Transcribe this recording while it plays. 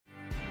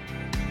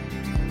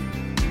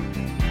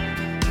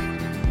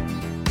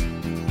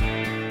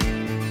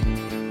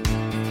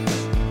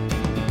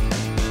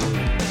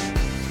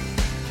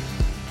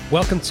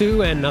Welcome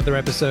to another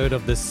episode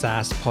of the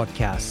SaaS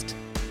podcast.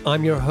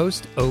 I'm your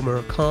host,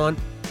 Omar Khan,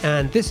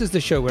 and this is the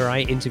show where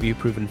I interview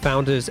proven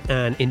founders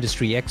and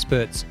industry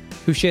experts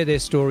who share their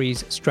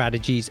stories,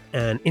 strategies,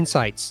 and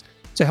insights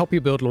to help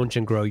you build, launch,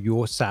 and grow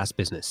your SaaS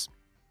business.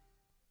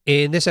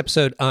 In this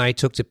episode, I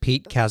talked to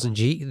Pete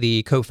Kazanjy,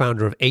 the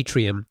co-founder of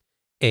Atrium,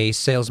 a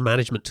sales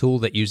management tool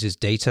that uses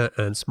data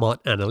and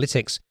smart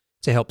analytics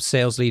to help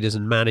sales leaders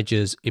and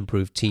managers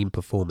improve team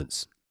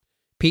performance.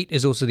 Pete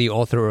is also the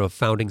author of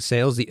Founding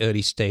Sales, the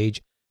early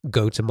stage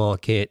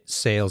go-to-market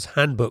sales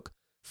handbook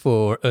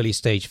for early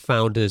stage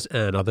founders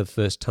and other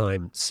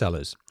first-time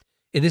sellers.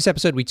 In this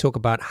episode, we talk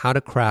about how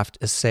to craft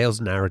a sales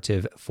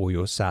narrative for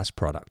your SaaS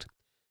product.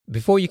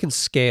 Before you can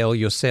scale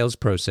your sales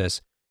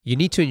process, you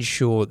need to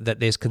ensure that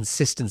there's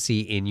consistency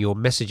in your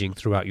messaging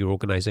throughout your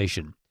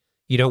organization.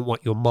 You don't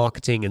want your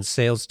marketing and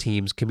sales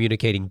teams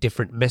communicating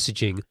different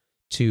messaging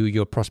to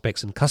your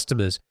prospects and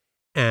customers,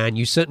 and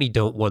you certainly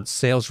don't want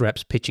sales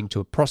reps pitching to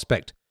a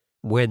prospect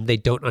when they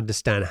don't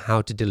understand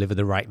how to deliver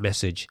the right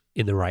message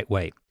in the right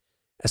way.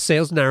 A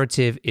sales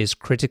narrative is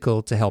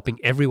critical to helping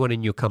everyone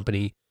in your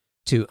company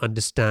to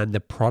understand the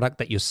product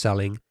that you're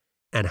selling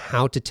and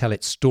how to tell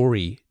its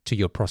story to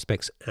your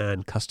prospects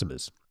and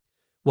customers.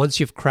 Once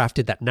you've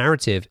crafted that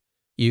narrative,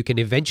 you can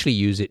eventually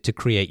use it to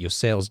create your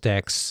sales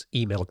decks,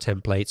 email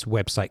templates,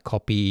 website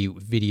copy,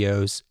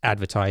 videos,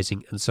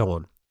 advertising, and so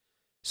on.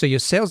 So your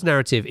sales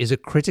narrative is a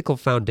critical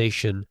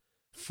foundation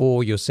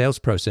for your sales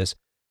process,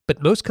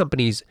 but most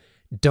companies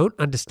don't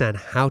understand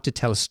how to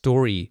tell a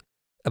story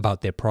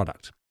about their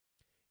product.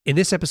 In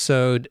this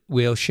episode,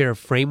 we'll share a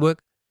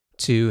framework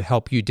to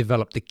help you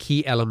develop the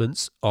key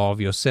elements of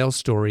your sales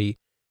story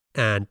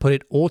and put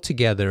it all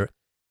together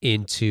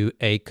into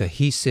a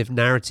cohesive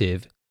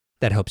narrative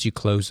that helps you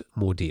close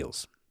more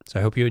deals. So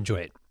I hope you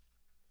enjoy it.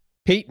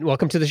 Pete,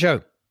 welcome to the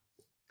show.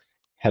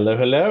 Hello,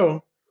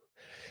 hello.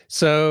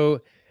 So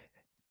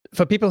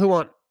for people who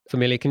aren't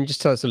familiar, can you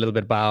just tell us a little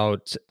bit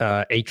about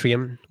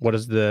Atrium? What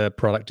does the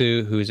product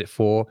do? Who is it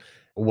for?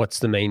 What's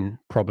the main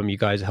problem you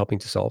guys are helping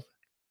to solve?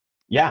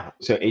 Yeah,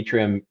 so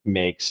Atrium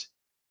makes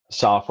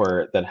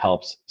software that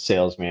helps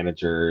sales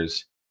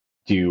managers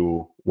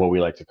do what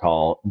we like to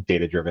call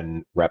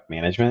data-driven rep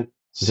management.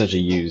 So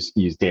essentially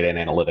use data and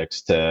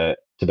analytics to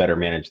better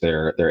manage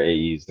their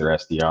AEs, their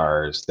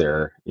SDRs,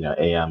 their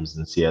AMs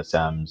and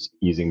CSMs,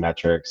 using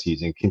metrics,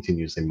 using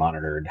continuously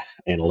monitored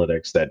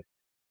analytics that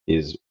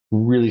is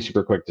really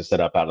super quick to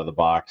set up out of the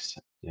box.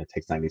 It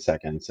takes 90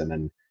 seconds, and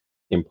then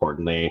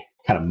importantly,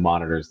 kind of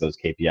monitors those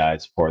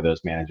KPIs for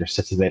those managers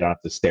so they don't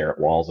have to stare at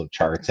walls of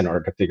charts in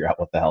order to figure out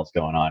what the hell's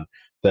going on.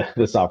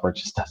 The software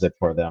just does it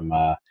for them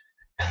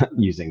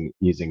using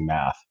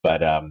math.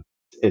 But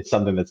it's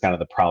something that's kind of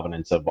the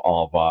provenance of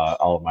all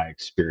of my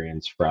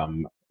experience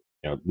from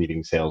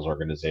leading sales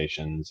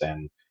organizations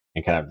and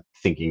kind of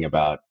thinking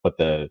about what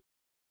the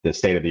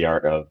state of the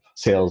art of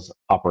sales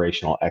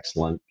operational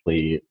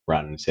excellently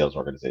run sales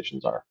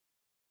organizations are.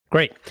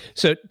 Great.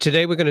 So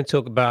today we're going to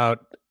talk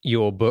about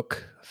your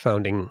book,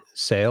 Founding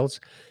Sales,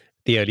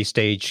 the early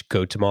stage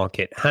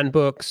go-to-market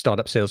handbook,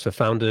 startup sales for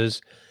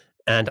founders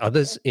and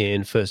others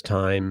in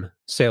first-time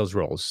sales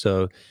roles.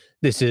 So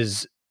this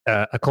is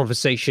a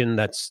conversation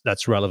that's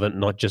relevant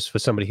not just for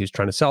somebody who's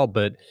trying to sell,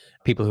 but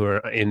people who are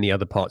in the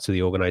other parts of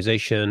the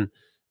organization,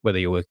 whether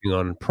you're working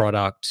on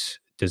product,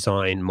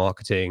 design,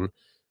 marketing.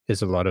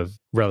 There's a lot of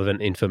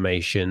relevant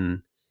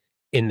information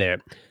in there.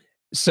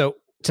 So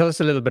tell us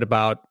a little bit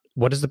about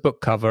what does the book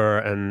cover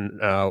and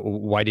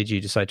why did you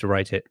decide to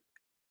write it?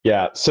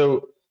 Yeah,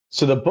 so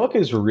the book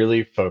is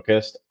really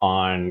focused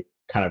on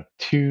kind of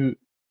two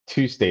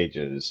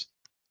stages,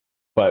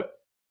 but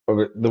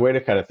the way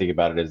to kind of think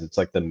about it is it's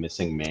like the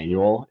missing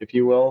manual, if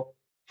you will,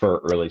 for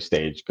early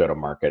stage go to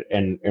market.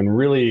 And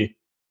really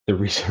the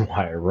reason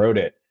why I wrote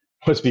it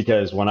was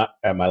because when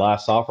at my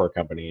last software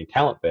company,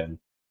 TalentBin,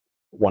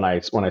 when I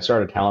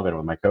started TalentBin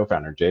with my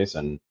co-founder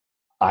Jason,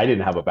 I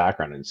didn't have a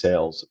background in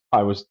sales.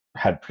 I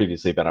had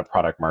previously been a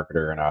product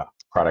marketer and a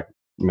product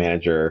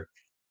manager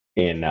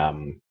in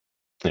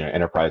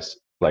enterprise,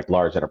 like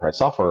large enterprise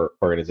software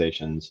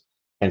organizations,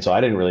 and so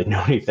I didn't really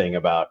know anything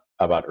about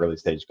early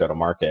stage go to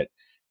market.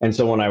 And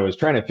so when I was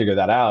trying to figure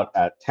that out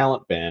at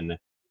TalentBin,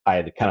 I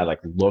had kind of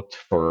like looked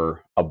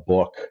for a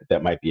book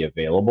that might be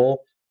available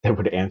that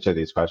would answer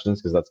these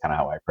questions, because that's kind of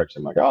how I approached it.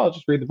 I'm like, oh, I'll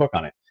just read the book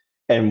on it.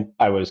 And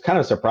I was kind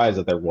of surprised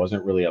that there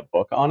wasn't really a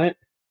book on it.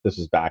 This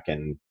was back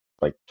in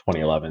like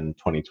 2011,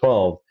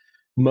 2012.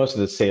 Most of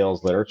the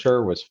sales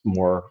literature was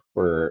more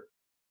for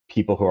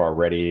people who are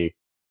already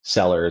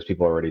sellers,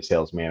 people who are already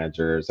sales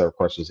managers. There, of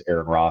course, was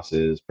Aaron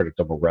Ross's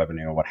Predictable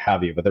Revenue and what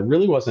have you. But there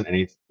really wasn't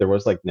there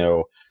was like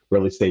no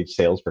early stage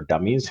sales for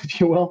dummies,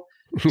 if you will.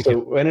 So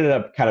we ended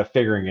up kind of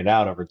figuring it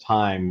out over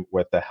time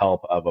with the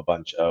help of a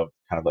bunch of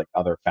kind of like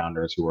other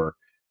founders who were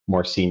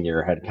more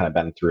senior, had kind of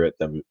been through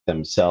it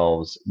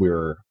themselves. We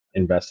were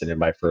invested in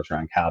by first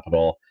round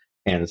capital.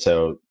 And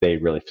so they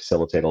really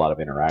facilitate a lot of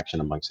interaction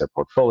amongst their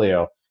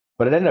portfolio.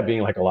 But it ended up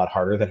being like a lot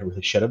harder than it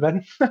really should have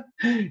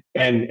been.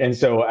 and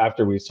so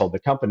after we sold the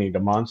company to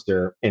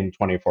Monster in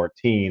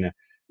 2014,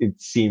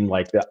 it seemed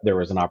like there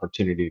was an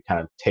opportunity to kind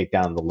of take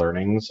down the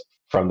learnings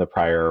from the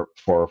prior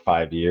 4 or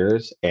 5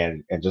 years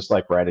and just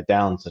like write it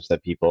down such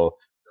that people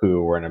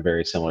who were in a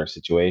very similar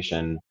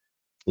situation,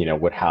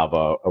 would have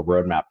a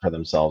roadmap for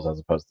themselves as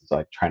opposed to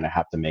like trying to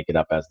have to make it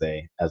up as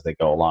they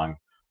go along,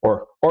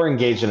 or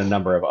engage in a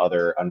number of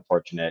other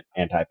unfortunate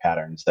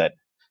anti-patterns that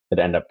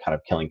end up kind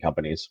of killing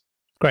companies.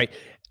 Great.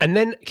 And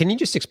then can you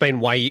just explain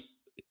why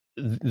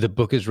the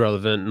book is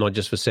relevant, not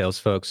just for sales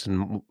folks,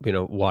 and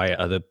why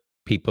other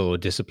people or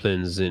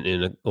disciplines in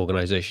an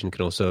organization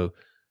can also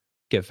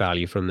get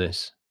value from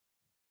this?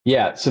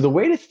 Yeah. So the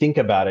way to think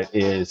about it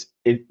is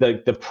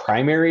the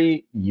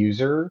primary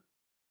user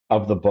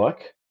of the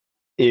book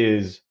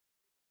is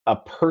a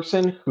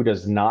person who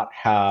does not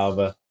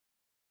have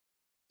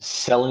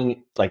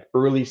selling, like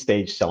early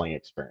stage selling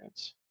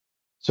experience.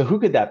 So who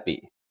could that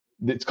be?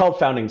 It's called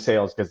founding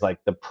sales because like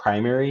the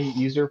primary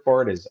user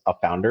for it is a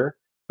founder.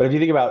 But if you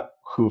think about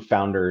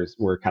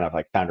where kind of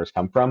like founders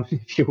come from,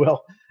 if you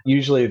will,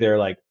 usually they're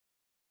like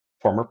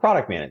former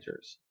product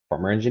managers,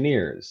 former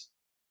engineers,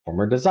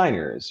 former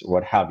designers,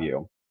 what have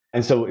you.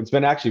 And so it's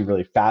been actually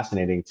really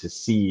fascinating to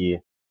see,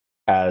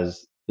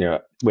 as we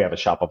have a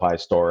Shopify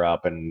store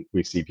up and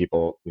we see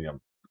people, a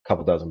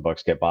couple dozen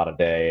books get bought a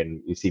day,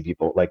 and you see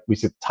people, like we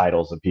see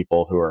titles of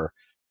people who are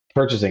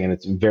purchasing, and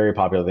it's very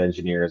popular with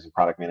engineers and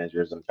product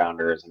managers and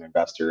founders and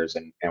investors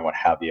and what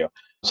have you.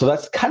 So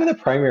that's kind of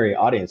the primary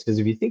audience, because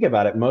if you think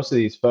about it, most of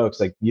these folks,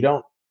 like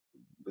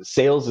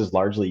sales is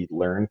largely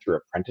learned through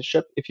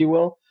apprenticeship, if you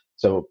will.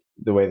 So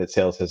the way that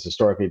sales has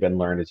historically been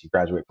learned is you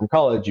graduate from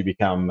college, you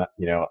become,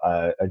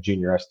 a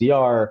junior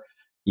SDR,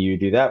 you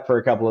do that for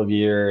a couple of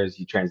years,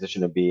 you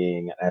transition to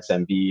being an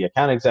SMB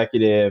account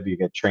executive, you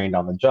get trained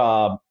on the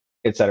job,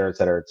 et cetera, et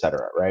cetera, et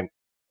cetera, right?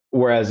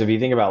 Whereas if you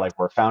think about like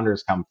where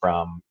founders come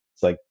from,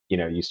 it's like,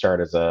 you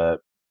start as a,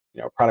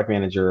 product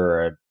manager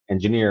or an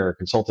engineer or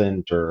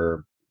consultant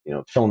or,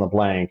 fill in the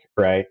blank,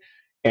 right?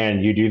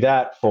 And you do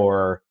that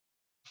for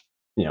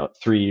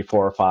 3,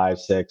 4, 5,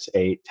 6,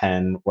 8,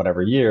 10,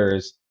 whatever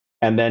years.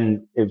 And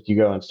then if you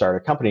go and start a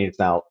company, it's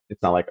not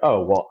like,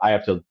 oh, well, I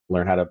have to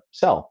learn how to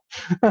sell.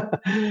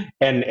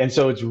 and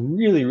so it's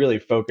really, really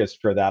focused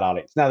for that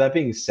audience. Now, that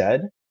being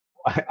said,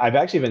 I've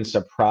actually been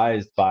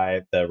surprised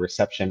by the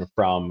reception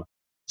from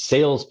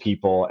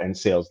salespeople and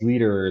sales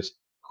leaders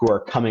who are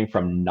coming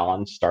from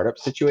non-startup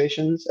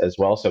situations as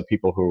well. So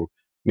people who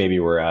maybe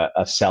were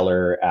a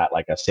seller at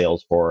like a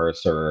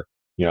Salesforce, or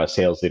a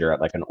sales leader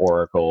at like an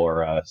Oracle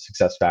or a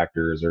Success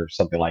Factors or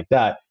something like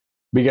that.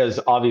 Because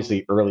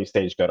obviously early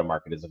stage go to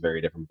market is a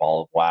very different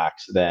ball of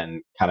wax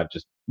than kind of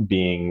just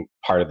being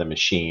part of the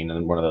machine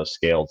in one of those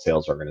scaled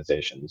sales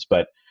organizations.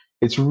 But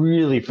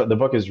the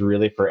book is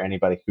really for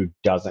anybody who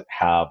doesn't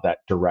have that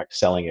direct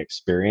selling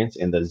experience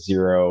in the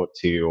 0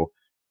 to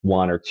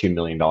 $1 or $2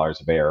 million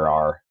of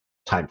ARR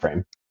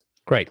timeframe.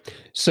 Great.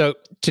 So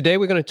today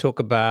we're going to talk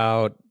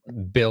about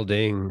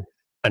building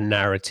a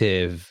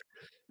narrative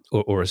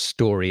or a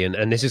story.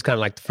 And this is kind of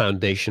like the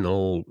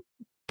foundational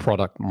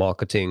product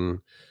marketing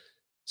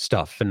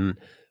stuff. And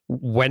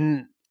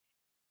when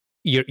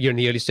you're in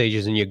the early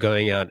stages and you're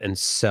going out and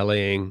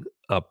selling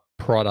a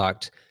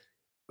product,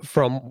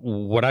 from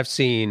what I've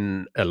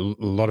seen, a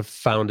lot of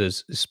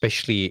founders,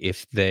 especially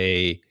if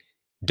they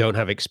don't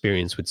have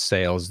experience with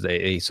sales,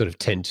 they sort of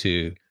tend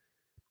to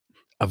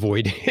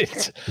avoid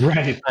it.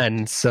 Right.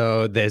 And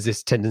so there's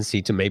this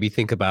tendency to maybe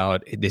think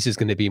about this is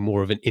going to be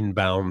more of an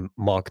inbound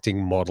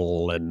marketing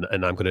model, and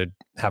I'm going to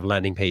have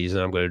landing pages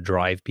and I'm going to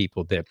drive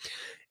people there.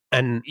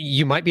 And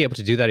you might be able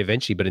to do that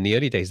eventually, but in the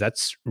early days,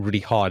 that's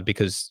really hard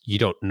because you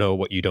don't know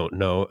what you don't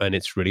know. And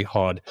it's really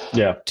hard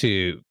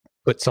to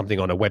put something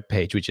on a web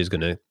page which is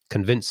going to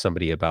convince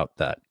somebody about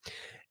that.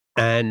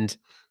 And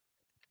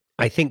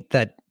I think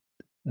that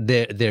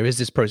there is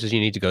this process you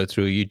need to go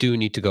through. You do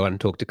need to go out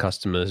and talk to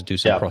customers, do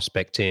some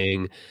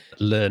prospecting,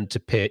 learn to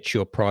pitch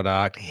your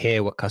product,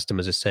 hear what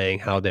customers are saying,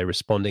 how they're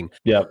responding.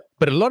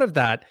 But a lot of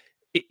that,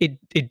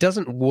 it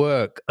doesn't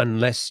work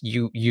unless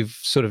you've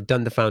sort of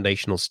done the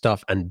foundational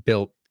stuff and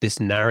built this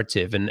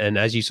narrative. And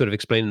as you sort of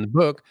explain in the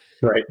book,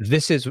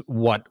 this is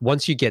what,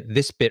 once you get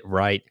this bit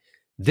right,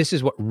 this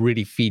is what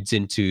really feeds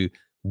into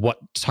what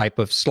type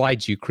of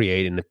slides you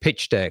create in a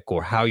pitch deck,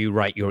 or how you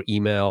write your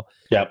email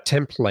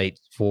template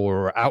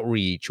for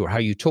outreach, or how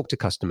you talk to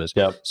customers.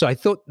 So I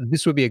thought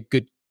this would be a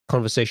good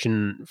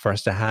conversation for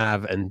us to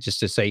have, and just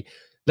to say,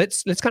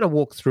 let's kind of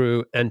walk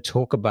through and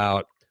talk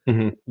about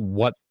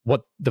what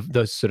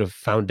those sort of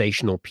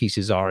foundational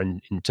pieces are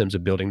in terms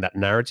of building that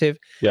narrative.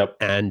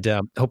 And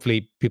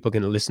hopefully people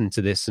can listen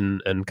to this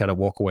and kind of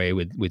walk away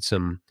with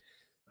some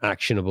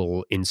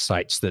actionable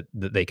insights that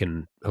they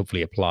can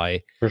hopefully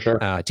apply For sure.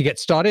 To get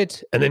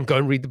started, and then go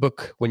and read the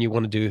book when you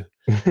want to do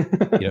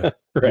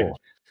more.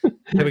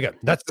 There we go.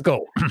 That's the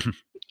goal.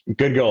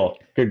 Good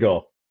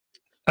goal.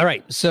 All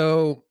right.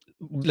 So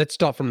let's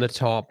start from the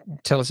top.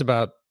 Tell us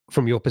about,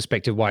 from your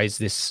perspective, why is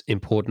this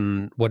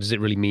important? What does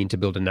it really mean to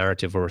build a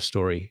narrative or a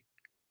story?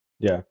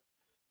 Yeah.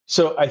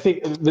 So I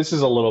think this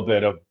is a little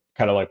bit of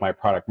kind of like my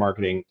product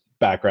marketing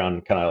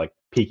background, kind of like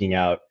peeking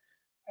out.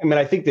 I mean,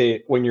 I think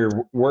that when you're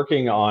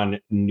working on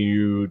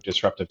new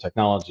disruptive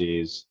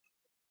technologies,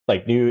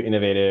 like new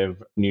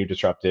innovative, new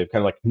disruptive,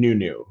 kind of like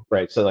new,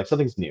 right? So like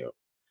something's new,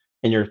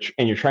 and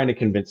you're trying to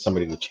convince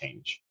somebody to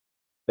change.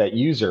 That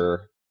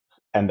user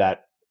and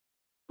that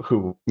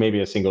who maybe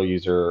a single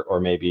user or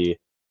maybe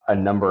a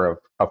number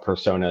of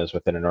personas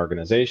within an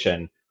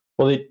organization,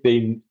 well,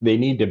 they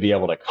need to be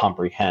able to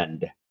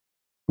comprehend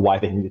why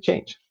they need to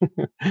change,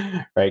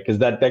 right? Because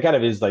that kind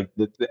of is like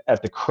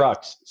at the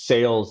crux.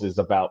 Sales is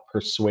about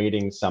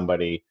persuading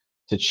somebody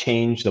to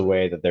change the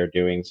way that they're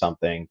doing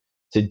something,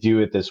 to do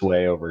it this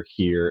way over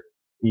here,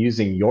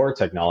 using your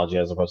technology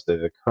as opposed to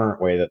the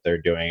current way that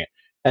they're doing it.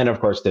 And of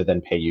course, they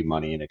then pay you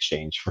money in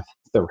exchange for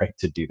the right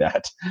to do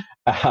that,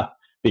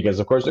 because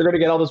of course they're going to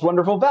get all this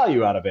wonderful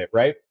value out of it,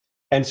 right?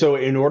 And so,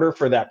 in order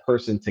for that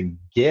person to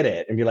get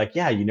it and be like,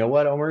 yeah, you know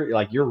what, Omer,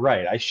 like you're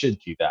right, I should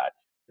do that,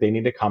 they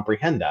need to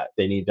comprehend that.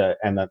 They need to,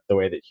 and that the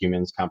way that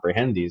humans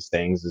comprehend these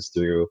things is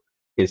through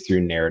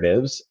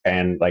narratives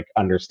and like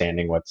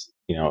understanding what's,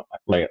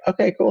 like,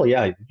 okay, cool,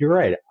 yeah, you're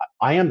right.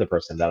 I am the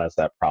person that has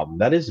that problem.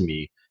 That is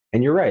me.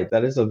 And you're right.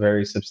 That is a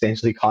very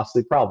substantially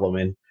costly problem.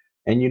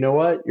 And you know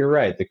what? You're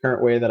right. The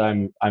current way that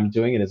I'm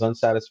doing it is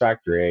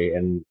unsatisfactory.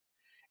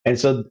 And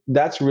so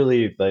that's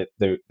really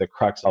the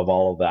crux of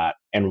all of that,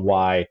 and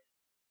why,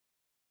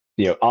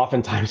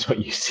 oftentimes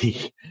what you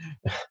see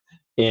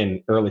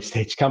in early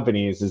stage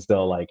companies is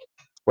they'll, like,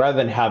 rather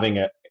than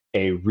having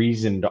a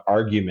reasoned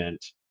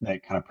argument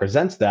that kind of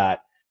presents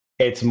that,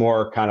 it's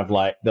more kind of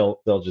like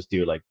they'll just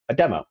do like a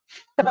demo.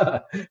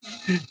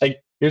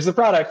 Like, here's the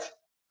product,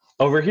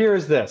 over here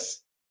is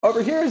this,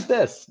 over here is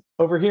this,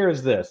 over here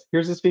is this,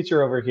 here's this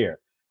feature over here,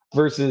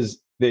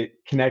 versus the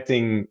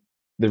connecting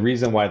the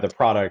reason why the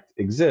product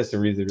exists,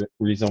 the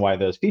reason why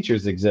those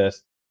features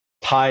exist,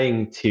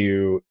 tying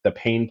to the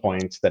pain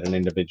points that an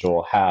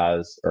individual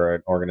has or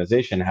an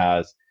organization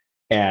has,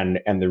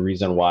 and the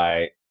reason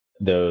why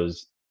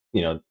those,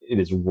 it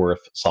is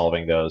worth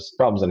solving those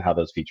problems and how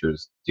those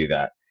features do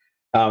that.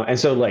 And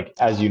so, like,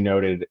 as you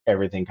noted,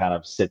 everything kind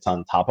of sits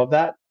on top of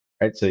that,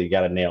 right? So you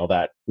got to nail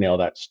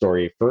that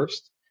story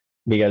first,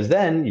 because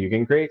then you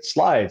can create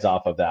slides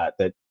off of that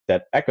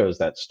echoes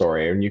that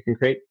story, and you can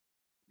create,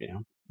 you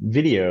know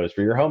videos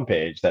for your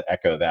homepage that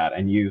echo that,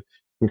 and you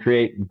can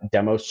create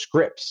demo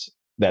scripts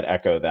that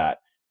echo that,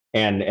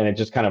 and it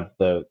just kind of,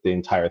 the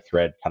entire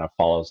thread kind of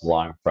follows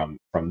along from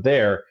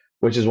there,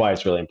 which is why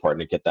it's really important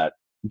to get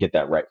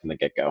that right from the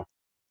get-go.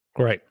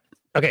 Right.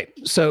 Okay.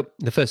 So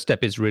the first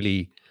step is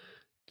really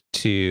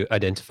to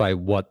identify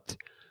what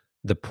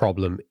the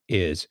problem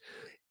is.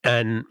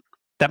 And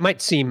that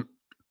might seem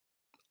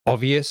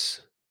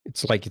obvious.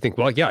 It's like you think,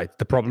 well, yeah,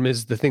 the problem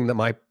is the thing that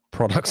my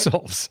product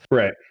solves.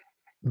 Right.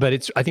 But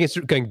I think it's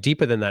going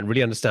deeper than that,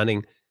 really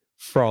understanding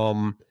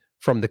from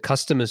the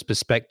customer's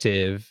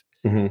perspective,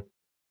 Hmm.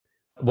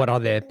 what are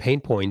their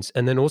pain points,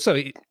 and then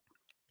also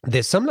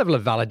there's some level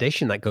of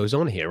validation that goes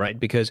on here, right?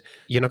 Because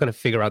you're not going to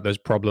figure out those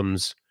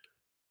problems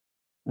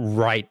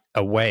right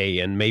away,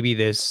 and maybe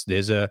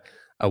there's a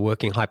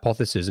working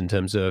hypothesis in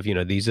terms of,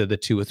 these are the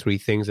two or three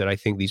things that I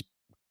think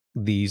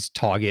these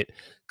target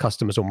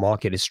customers or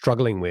market is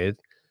struggling with,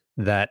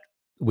 that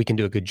we can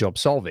do a good job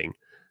solving.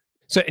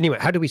 So anyway,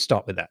 how do we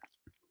start with that?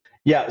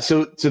 Yeah.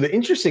 So the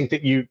interesting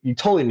thing, you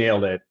totally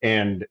nailed it,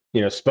 and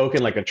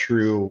spoken like a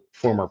true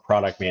former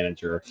product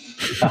manager,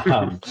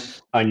 um,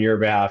 on your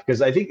behalf,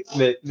 because I think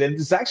that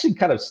this actually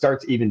kind of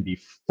starts even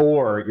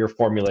before you're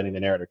formulating the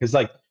narrative, because,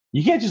 like,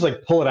 you can't just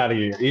like pull it out of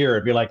your ear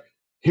and be like,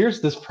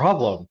 here's this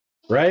problem,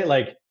 right?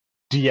 Like,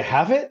 do you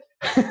have it?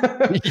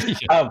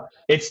 Yeah.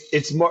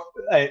 It's more,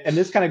 and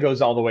this kind of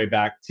goes all the way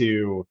back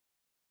to,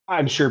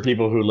 I'm sure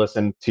people who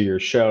listen to your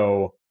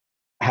show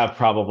have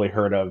probably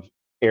heard of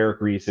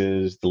Eric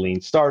Ries's The Lean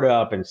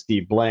Startup and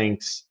Steve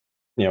Blank's,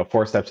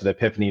 Four Steps to the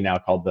Epiphany, now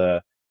called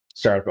the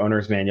Startup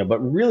Owner's Manual. But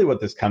really what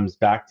this comes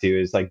back to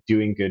is like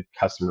doing good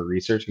customer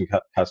research and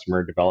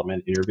customer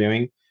development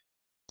interviewing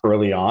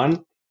early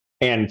on.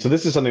 And so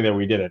this is something that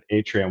we did at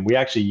Atrium. We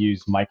actually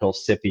used Michael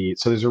Sippy.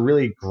 So there's a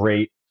really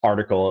great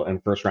article in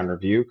First Round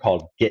Review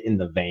called Get in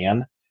the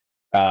Van,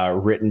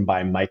 written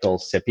by Michael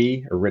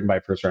Sippy, or written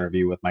by First Round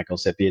Review with Michael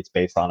Sippy. It's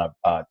based on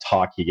a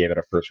talk he gave at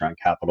a First Round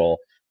Capital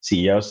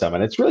CEO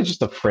Summit. It's really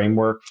just a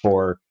framework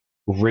for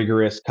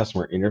rigorous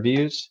customer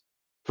interviews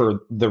for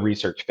the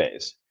research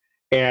phase.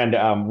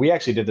 And we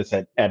actually did this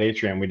at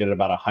Atrium. We did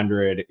about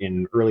 100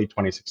 in early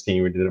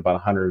 2016. We did about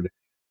 100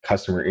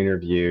 customer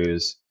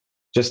interviews,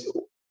 just,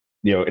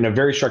 in a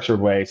very structured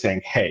way,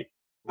 saying, hey,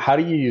 how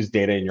do you use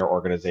data in your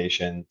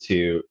organization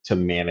to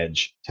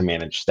manage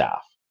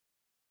staff?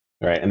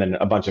 Right. And then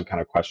a bunch of kind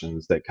of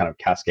questions that kind of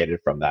cascaded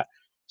from that.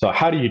 So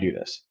how do you do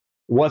this?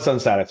 What's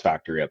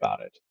unsatisfactory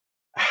about it?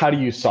 How do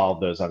you solve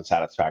those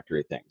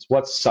unsatisfactory things?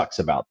 What sucks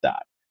about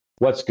that?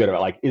 What's good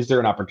about, like, is there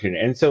an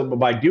opportunity? And so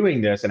by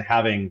doing this and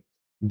having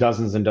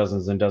dozens and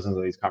dozens and dozens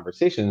of these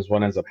conversations,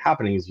 what ends up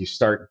happening is you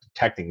start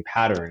detecting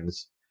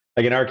patterns.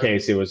 Like in our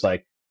case, it was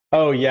like,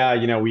 oh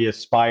yeah, we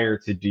aspire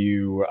to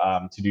do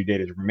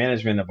data-driven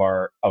management of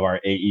our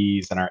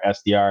AEs and our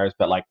SDRs,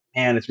 but like,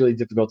 man, it's really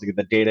difficult to get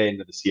the data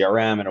into the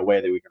CRM in a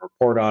way that we can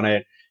report on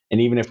it. And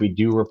even if we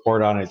do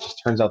report on it, it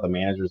just turns out the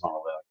managers don't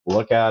really like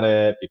look at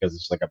it because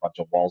it's like a bunch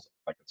of walls,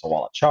 like it's a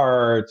wall of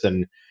charts,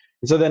 and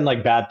so then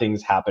like bad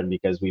things happen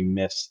because we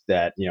missed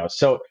that.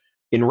 So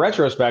in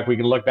retrospect, we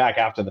can look back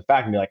after the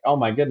fact and be like, oh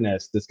my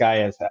goodness, this guy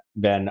has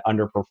been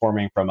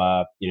underperforming from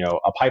a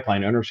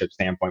pipeline ownership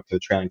standpoint for the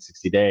trailing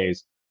 60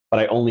 days, but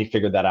I only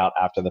figured that out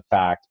after the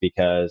fact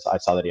because I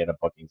saw that he had a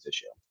bookings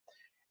issue.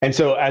 And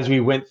so as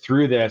we went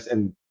through this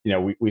and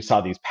we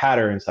saw these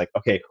patterns, like,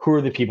 okay, who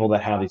are the people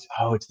that have these?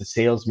 Oh, it's the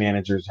sales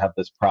managers have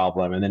this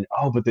problem. And then,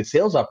 oh, but the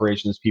sales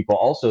operations people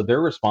also, they're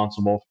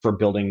responsible for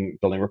building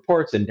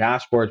reports and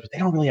dashboards, but they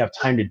don't really have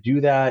time to do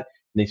that.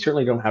 And they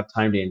certainly don't have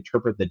time to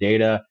interpret the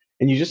data.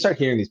 And you just start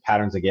hearing these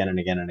patterns again and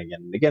again and again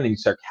and again, and you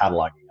start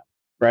cataloging them,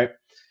 right?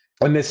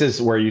 And this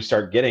is where you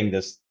start getting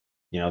this,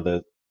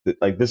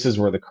 like this is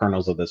where the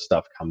kernels of this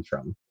stuff comes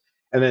from.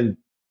 And then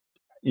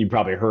you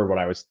probably heard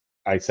what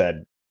I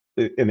said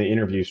in the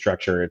interview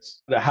structure.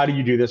 It's how do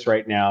you do this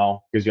right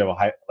now? Because you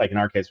have like in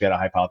our case, we had a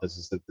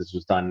hypothesis that this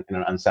was done in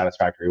an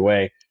unsatisfactory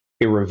way.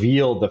 It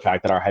revealed the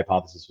fact that our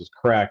hypothesis was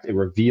correct. It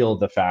revealed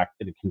the fact,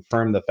 it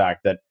confirmed the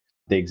fact that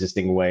the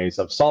existing ways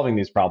of solving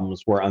these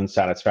problems were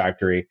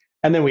unsatisfactory.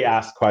 And then we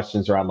asked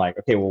questions around like,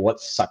 okay, well, what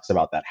sucks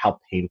about that? How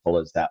painful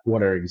is that?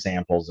 What are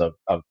examples of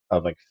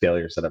like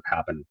failures that have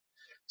happened?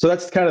 So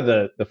that's kind of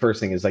the first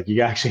thing is like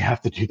you actually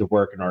have to do the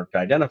work in order to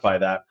identify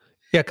that.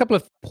 Yeah, a couple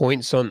of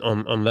points on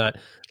that.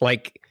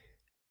 Like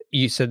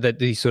you said that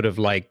these sort of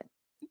like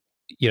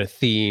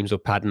themes or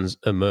patterns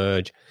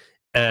emerge,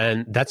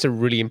 and that's a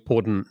really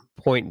important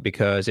point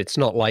because it's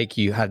not like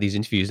you have these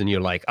interviews and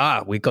you're like,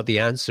 we got the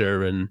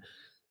answer, and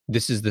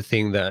this is the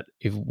thing that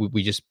if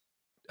we just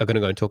are going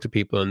to go and talk to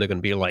people and they're going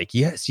to be like,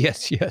 yes,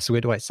 yes, yes,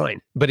 where do I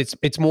sign? But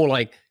it's more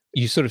like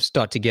you sort of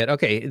start to get,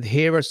 okay,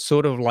 here are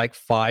sort of like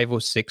 5 or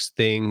 6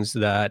 things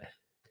that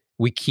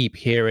we keep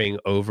hearing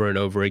over and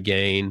over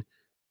again.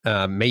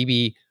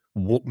 Maybe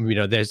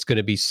there's going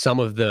to be some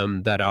of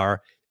them that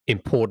are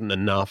important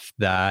enough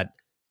that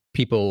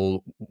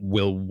people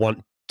will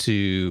want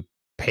to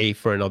pay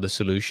for another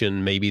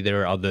solution. Maybe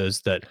there are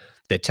others that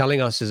they're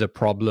telling us is a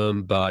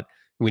problem, but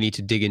we need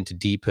to dig into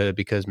deeper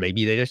because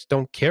maybe they just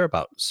don't care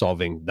about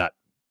solving that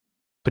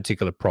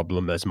particular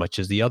problem as much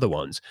as the other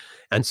ones.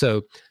 And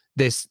so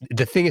the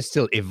thing is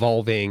still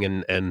evolving,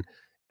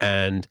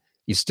 and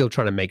you're still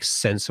trying to make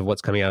sense of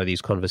what's coming out of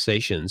these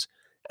conversations.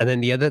 And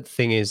then the other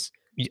thing is,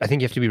 I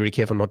think you have to be really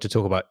careful not to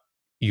talk about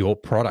your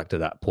product at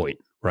that point,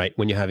 right?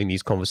 When you're having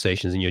these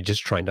conversations and you're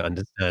just trying to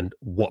understand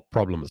what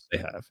problems they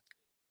have.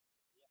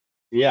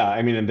 Yeah,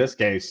 I mean, in this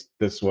case,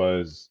 this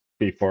was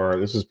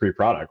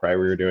pre-product, right?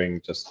 We were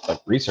doing just like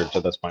research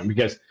at this point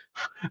because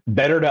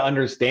better to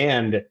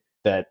understand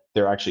that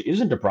there actually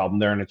isn't a problem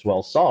there and it's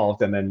well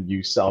solved, and then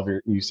you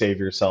save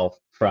yourself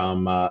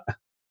from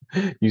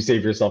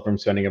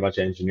spending a bunch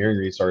of engineering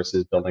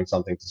resources building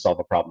something to solve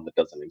a problem that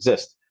doesn't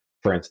exist,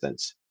 for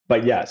instance.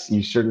 But yes,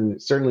 you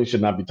certainly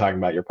should not be talking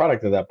about your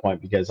product at that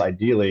point because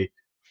ideally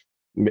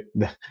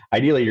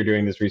you're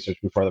doing this research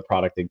before the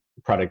product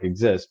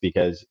exists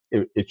because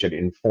it should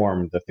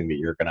inform the thing that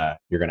you're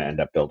gonna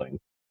end up building.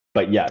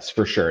 But yes,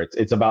 for sure,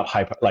 it's about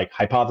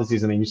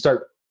hypotheses, and then you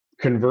start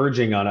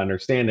converging on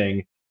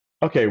understanding,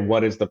 okay,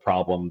 what is the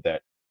problem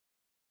that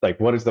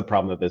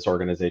this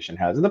organization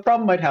has, and the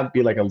problem might have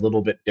be like a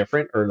little bit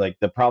different, or like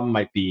the problem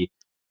might be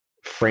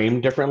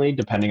framed differently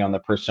depending on the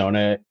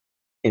persona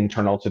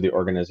internal to the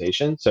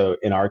organization. So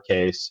in our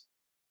case,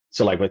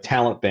 so like with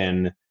talent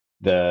bin,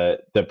 the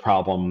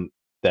problem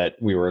that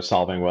we were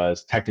solving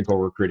was technical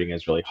recruiting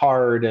is really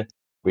hard.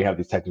 We have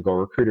these technical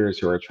recruiters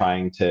who are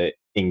trying to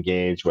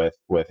engage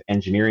with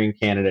engineering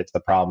candidates. The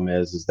problem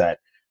is that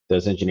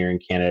those engineering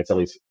candidates, at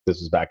least this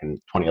was back in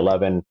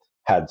 2011,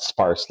 had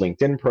sparse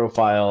LinkedIn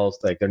profiles.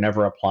 Like they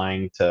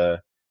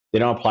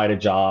don't apply to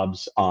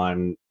jobs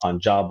on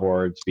job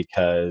boards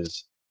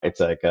because it's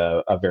like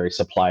a very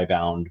supply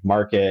bound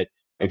market.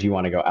 If you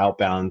want to go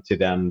outbound to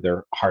them,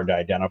 they're hard to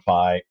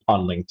identify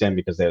on LinkedIn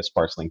because they have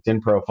sparse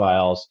LinkedIn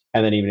profiles.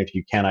 And then even if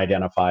you can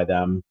identify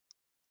them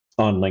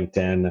on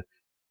LinkedIn,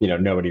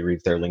 nobody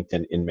reads their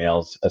LinkedIn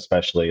emails,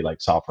 especially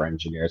like software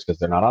engineers, because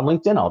they're not on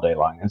LinkedIn all day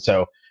long. And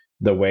so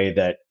the way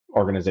that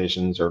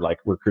organizations or like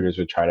recruiters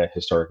would try to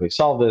historically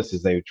solve this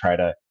is they would try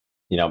to,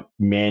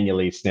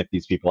 manually snip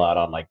these people out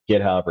on like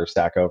GitHub or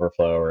Stack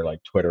Overflow or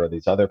like Twitter or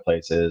these other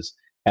places,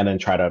 and then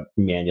try to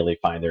manually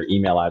find their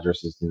email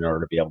addresses in order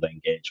to be able to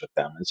engage with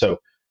them. And so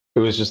it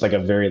was just like a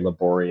very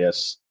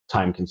laborious,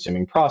 time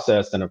consuming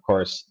process. And of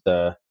course,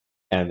 it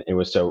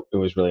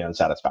was really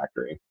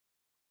unsatisfactory.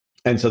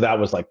 And so that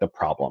was like the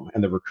problem.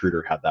 And the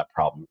recruiter had that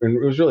problem. And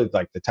it was really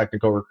like the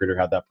technical recruiter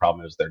had that problem.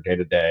 It was their day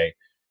to day,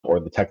 or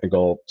the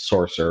technical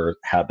sourcer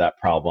had that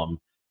problem.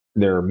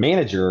 Their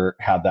manager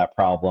had that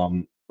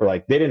problem, or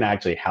like they didn't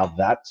actually have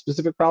that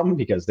specific problem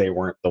because they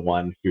weren't the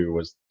one who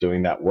was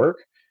doing that work.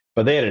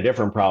 But they had a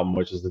different problem,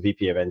 which is the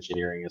VP of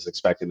engineering is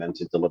expecting them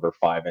to deliver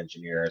 5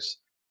 engineers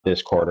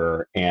this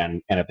quarter,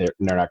 and if they're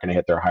not going to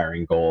hit their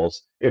hiring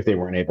goals if they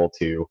weren't able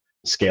to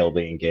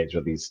scalably engage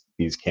with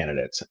these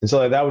candidates. And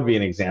so that would be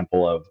an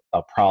example of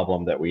a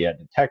problem that we had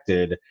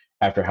detected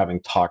after having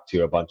talked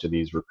to a bunch of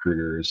these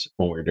recruiters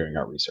when we were doing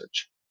our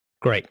research.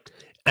 Great.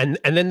 And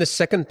then the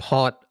second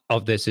part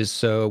of this is,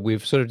 so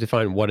we've sort of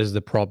defined what is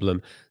the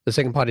problem. The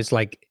second part is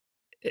like,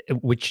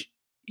 which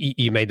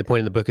you made the point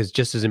in the book is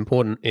just as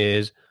important,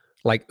 is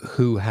like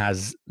who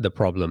has the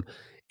problem.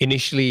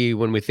 Initially,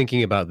 when we're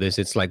thinking about this,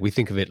 it's like we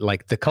think of it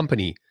like the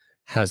company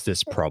has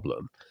this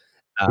problem.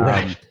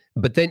 Right.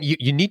 But then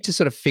you need to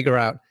sort of figure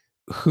out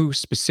who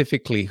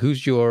specifically,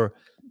 who's your,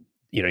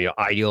 your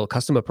ideal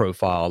customer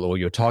profile or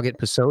your target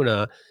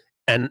persona.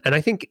 And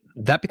I think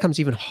that becomes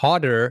even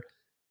harder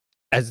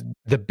as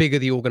the bigger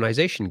the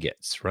organization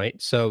gets,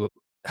 right? So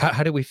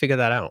how do we figure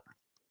that out?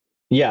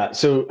 Yeah,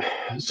 so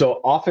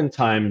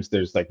oftentimes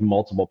there's like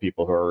multiple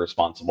people who are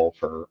responsible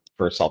for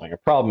solving a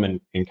problem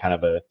in kind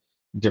of a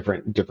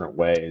different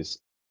ways.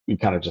 We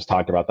kind of just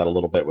talked about that a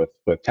little bit with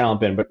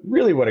talent bin, but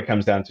really what it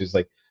comes down to is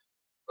like,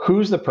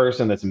 who's the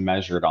person that's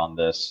measured on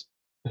this,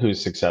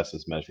 whose success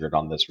is measured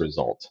on this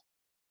result,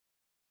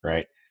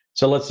 right?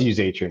 So let's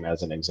use Atrium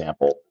as an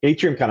example.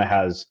 Atrium kind of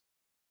has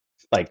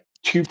like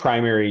two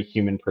primary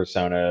human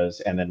personas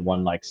and then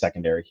one like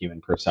secondary human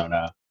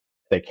persona.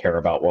 They care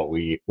about what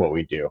we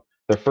do.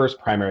 The first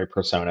primary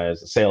persona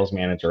is a sales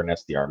manager and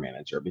SDR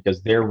manager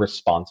because they're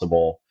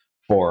responsible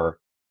for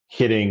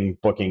hitting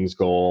bookings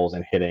goals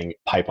and hitting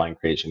pipeline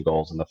creation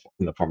goals in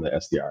the form of the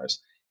SDRs.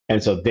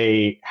 And so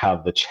they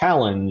have the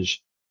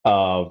challenge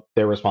of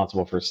they're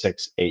responsible for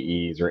 6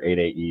 AEs or 8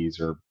 AEs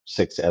or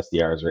 6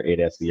 SDRs or 8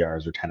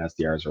 SDRs or 10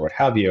 SDRs or what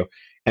have you.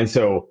 And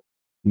so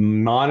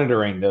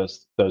monitoring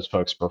those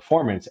folks'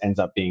 performance ends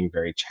up being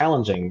very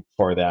challenging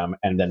for them,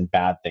 and then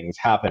bad things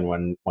happen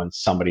when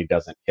somebody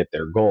doesn't hit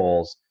their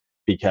goals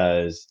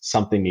because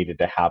something needed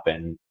to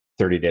happen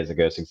 30 days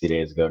ago, 60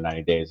 days ago,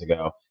 90 days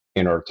ago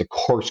in order to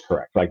course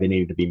correct. Like they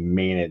needed to be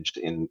managed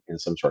in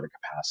some sort of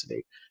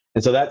capacity.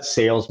 And so that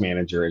sales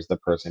manager is the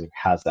person who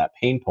has that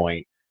pain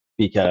point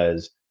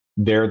because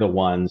they're the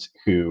ones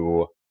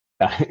who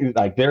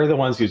like they're the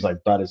ones whose like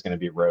butt is going to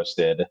be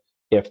roasted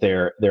if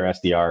their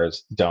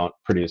SDRs don't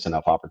produce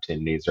enough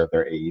opportunities or if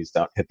their AEs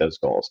don't hit those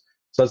goals.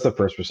 So that's the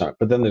first persona.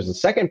 But then there's a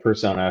second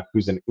persona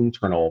who's an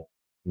internal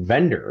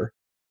vendor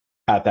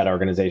at that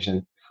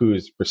organization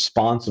who's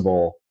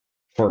responsible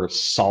for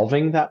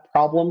solving that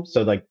problem.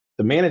 So like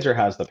the manager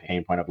has the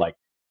pain point of like,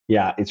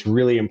 yeah, it's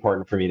really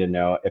important for me to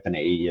know if an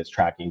AE is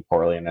tracking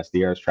poorly and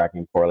SDR is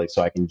tracking poorly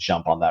so I can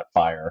jump on that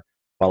fire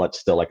while it's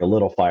still like a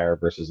little fire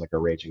versus like a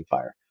raging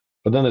fire.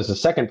 But then there's a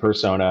second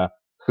persona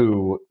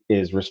who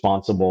is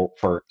responsible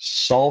for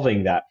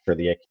solving that for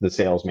the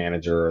sales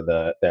manager or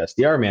the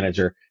SDR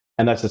manager,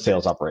 and that's the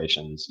sales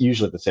operations,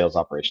 usually the sales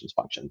operations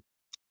function.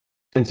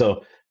 And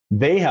so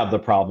they have the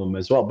problem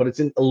as well, but it's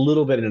in a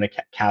little bit in a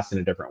cast in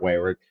a different way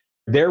where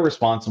they're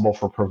responsible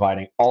for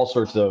providing all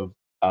sorts of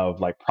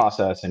like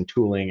process and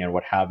tooling and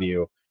what have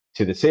you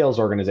to the sales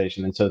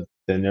organization. And so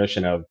the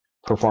notion of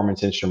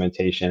performance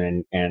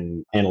instrumentation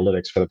and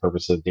analytics for the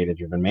purpose of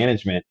data-driven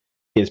management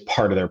is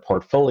part of their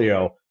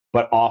portfolio,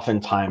 but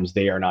oftentimes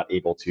they are not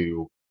able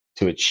to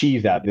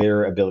achieve that.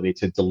 Their ability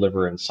to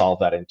deliver and solve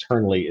that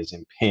internally is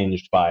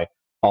impinged by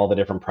all the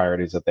different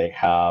priorities that they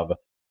have,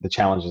 the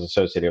challenges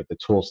associated with the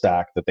tool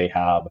stack that they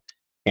have,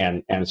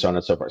 and so on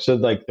and so forth. So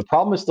like the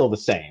problem is still the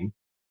same,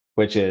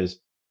 which is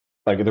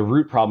like the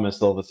root problem is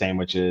still the same,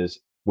 which is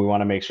we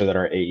want to make sure that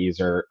our AEs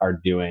are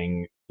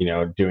doing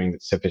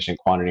sufficient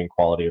quantity and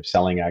quality of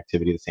selling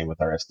activity. The same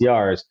with our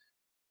SDRs,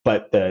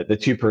 but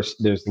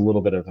there's a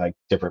little bit of like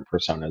different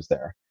personas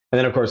there. And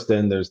then of course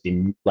then there's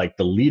the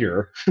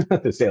leader,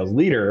 the sales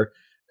leader,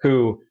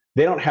 who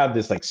they don't have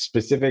this like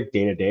specific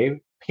day-to-day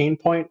pain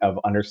point of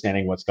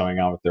understanding what's going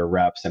on with their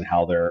reps and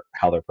how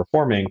they're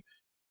performing,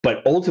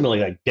 but ultimately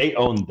like they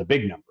own the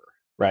big number,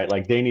 right?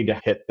 Like they need to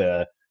hit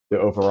the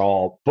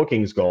overall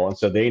bookings goal. And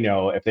so they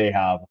know if they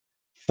have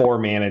 4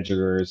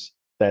 managers,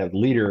 that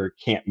leader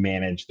can't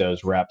manage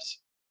those reps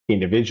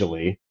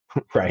individually,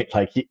 right?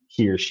 Like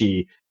he or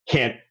she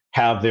can't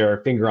have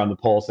their finger on the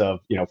pulse of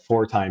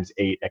 4 times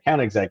 8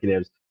 account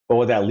executives. But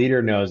what that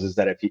leader knows is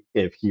that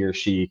if he or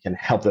she can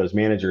help those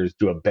managers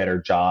do a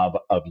better job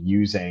of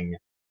using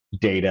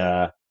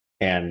data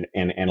and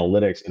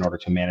analytics in order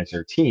to manage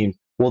their team,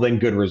 well, then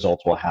good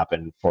results will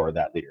happen for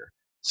that leader.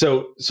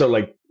 So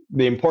like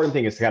the important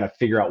thing is to kind of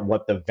figure out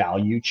what the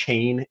value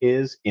chain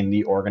is in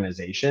the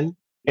organization.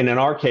 And in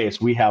our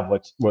case, we have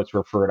what's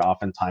referred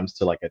oftentimes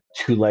to like a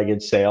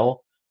 2-legged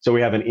sale. So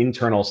we have an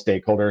internal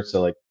stakeholder,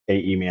 so like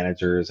AE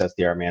managers,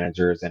 SDR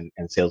managers, and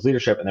sales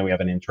leadership. And then we have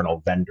an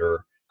internal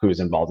vendor who is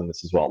involved in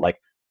this as well.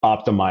 Like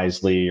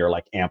Optimizely or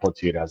like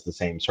Amplitude has the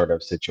same sort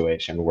of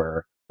situation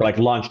where like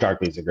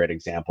LaunchDarkly is a great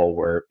example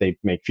where they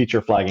make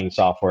feature flagging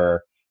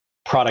software.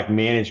 Product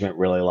management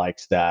really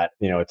likes that.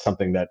 It's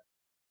something that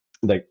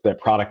that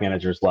product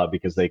managers love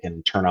because they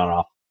can turn on and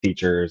off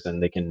features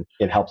and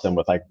it helps them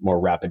with like more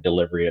rapid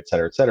delivery, et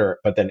cetera, et cetera.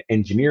 But then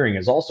engineering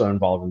is also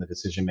involved in the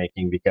decision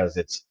making because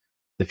it's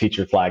The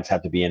feature flags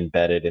have to be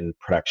embedded in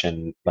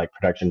production, like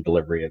production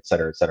delivery, et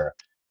cetera, et cetera.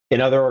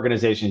 In other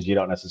organizations, you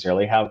don't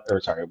necessarily have, or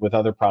sorry, with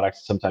other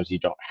products, sometimes you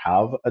don't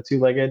have a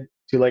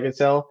two-legged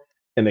sell.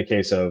 In the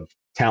case of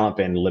Talent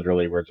Bin,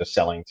 literally, we're just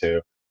selling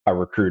to a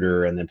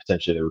recruiter and then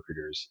potentially the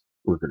recruiter's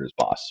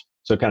boss.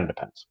 So it kind of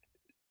depends.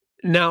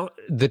 Now,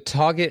 the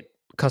target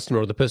customer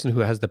or the person who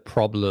has the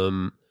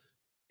problem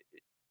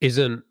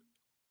isn't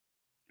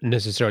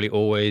necessarily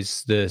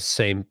always the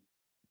same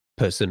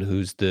person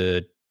who's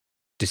the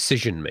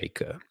decision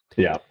maker.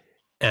 Yeah.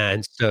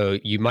 And so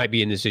you might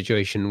be in a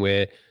situation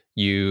where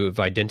you've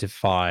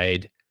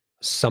identified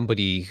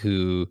somebody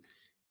who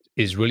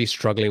is really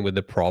struggling with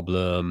the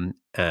problem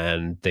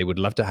and they would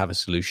love to have a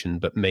solution,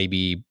 but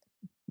maybe,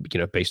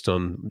 based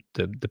on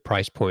the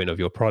price point of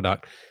your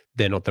product,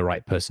 they're not the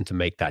right person to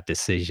make that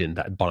decision,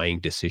 that buying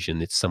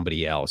decision. It's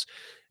somebody else.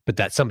 But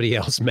that somebody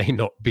else may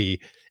not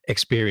be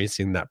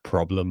experiencing that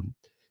problem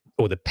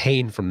or the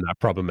pain from that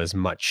problem as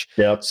much.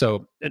 Yep.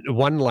 So,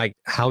 one, like,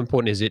 how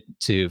important is it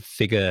to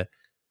figure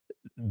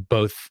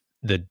both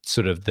the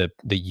sort of the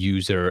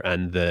user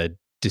and the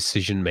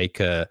decision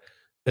maker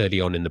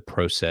early on in the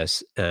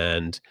process?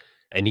 And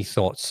any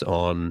thoughts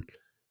on,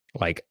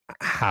 like,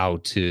 how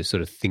to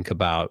sort of think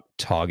about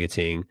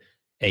targeting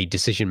a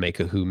decision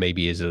maker who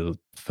maybe is a little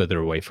further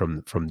away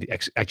from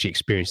the actually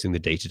experiencing the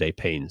day-to-day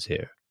pains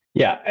here?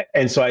 Yeah.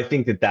 And so I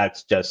think that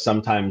that's just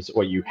sometimes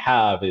what you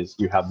have is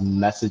you have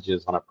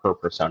messages on a per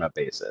persona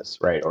basis,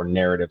 right? Or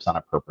narratives on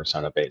a per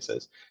persona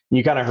basis.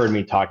 You kind of heard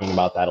me talking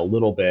about that a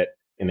little bit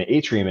in the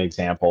Atrium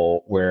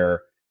example,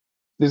 where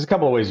there's a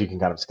couple of ways you can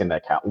kind of skin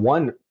that cat.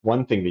 One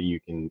thing that you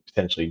can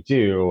potentially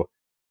do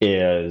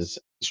is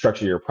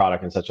structure your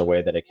product in such a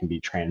way that it can be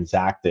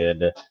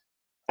transacted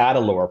at a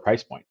lower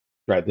price point,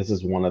 right? This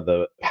is one of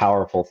the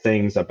powerful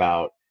things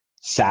about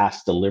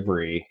SaaS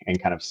delivery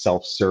and kind of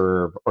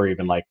self-serve, or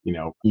even like,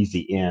 easy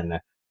in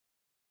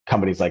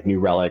companies like New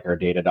Relic or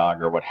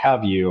Datadog or what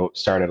have you,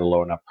 start at a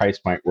low enough price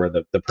point where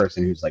the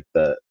person who's like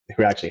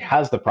who actually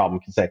has the problem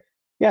can say,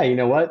 yeah, you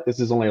know what? This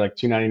is only like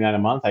 $2.99 a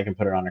month. I can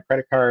put it on a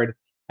credit card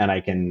and I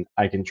can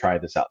try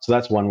this out. So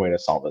that's one way to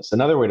solve this.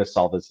 Another way to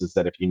solve this is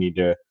that if you need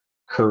to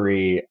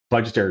curry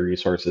budgetary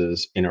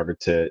resources in order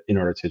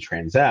to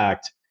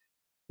transact,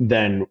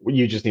 then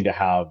you just need to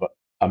have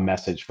a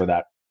message for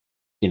that,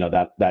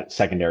 that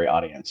secondary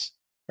audience,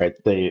 right?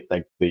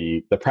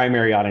 The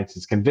primary audience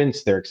is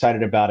convinced, they're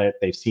excited about it,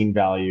 they've seen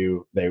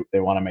value, they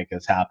want to make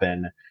this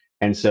happen.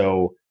 And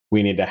so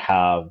we need to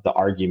have the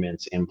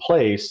arguments in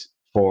place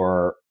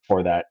for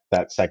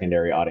that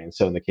secondary audience.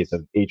 So in the case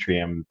of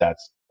Atrium,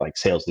 that's like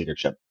sales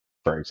leadership,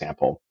 for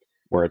example,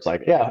 where it's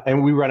like, yeah,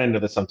 and we run into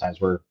this sometimes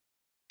where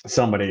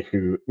somebody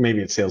who,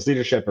 maybe it's sales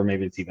leadership, or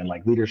maybe it's even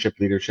like leadership,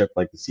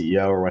 like the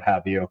CEO or what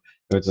have you,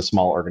 if it's a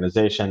small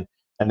organization,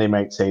 and they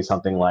might say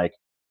something like,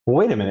 well,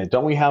 wait a minute,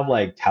 don't we have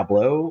like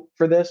Tableau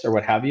for this or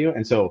what have you?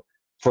 And so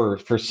for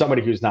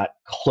somebody who's not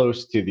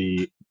close to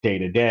the day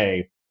to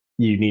day,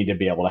 you need to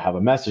be able to have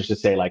a message to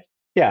say like,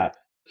 yeah,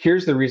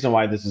 here's the reason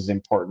why this is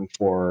important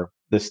for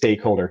the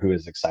stakeholder who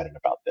is excited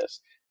about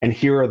this. And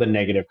here are the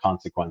negative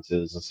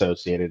consequences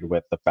associated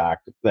with the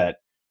fact that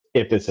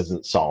if this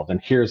isn't solved,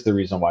 and here's the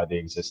reason why the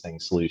existing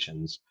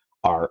solutions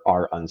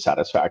are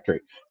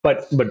unsatisfactory,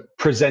 but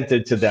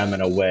presented to them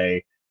in a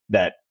way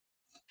that,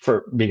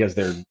 because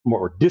they're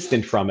more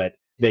distant from it,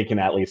 they can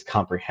at least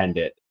comprehend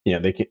it.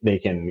 They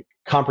can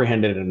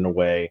comprehend it in a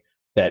way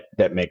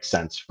that makes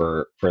sense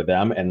for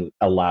them and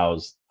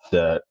allows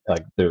the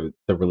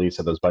release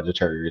of those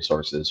budgetary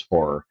resources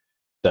for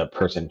the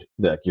person,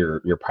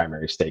 your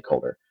primary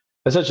stakeholder.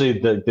 Essentially,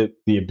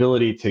 the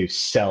ability to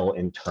sell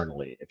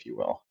internally, if you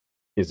will,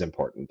 is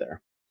important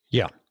there.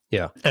 Yeah,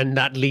 yeah. And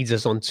that leads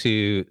us on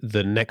to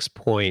the next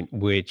point,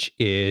 which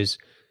is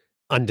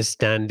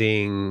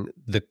understanding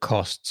the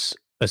costs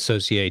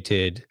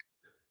associated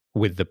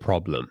with the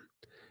problem.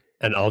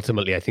 And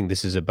ultimately, I think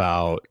this is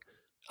about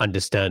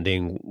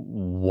understanding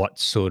what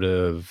sort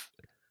of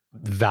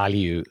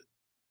value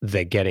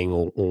they're getting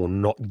or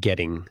not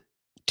getting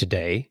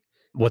today.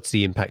 What's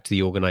the impact to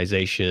the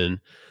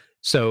organization?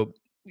 So,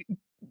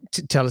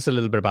 tell us a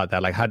little bit about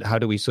that. Like, how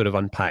do we sort of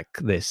unpack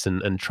this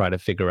and try to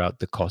figure out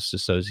the costs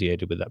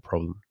associated with that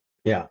problem?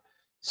 Yeah.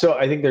 So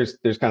I think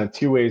there's kind of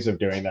two ways of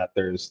doing that.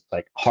 There's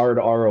like hard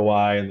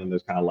ROI, and then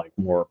there's kind of like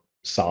more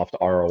soft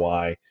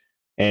ROI.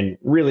 And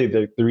really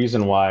the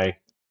reason why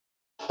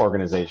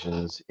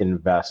organizations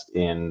invest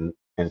in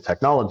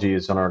technology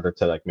is in order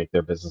to like make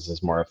their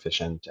businesses more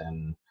efficient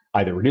and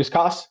either reduce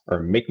costs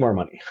or make more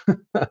money.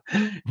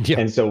 Yeah.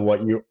 And so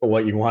what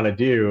you want to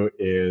do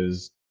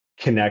is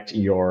connect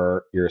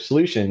your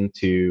solution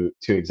to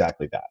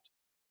exactly that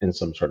in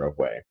some sort of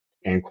way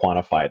and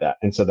quantify that.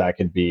 And so that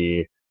could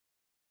be,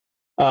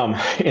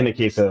 in the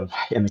case of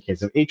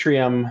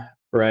Atrium,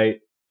 right?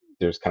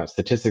 There's kind of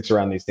statistics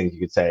around these things. You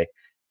could say,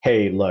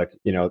 hey, look,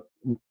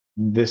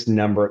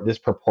 this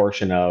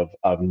proportion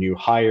of new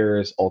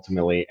hires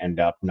ultimately end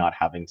up not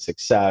having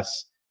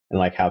success and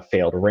like have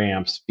failed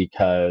ramps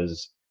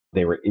because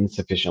they were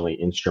insufficiently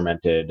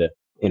instrumented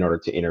in order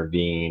to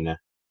intervene,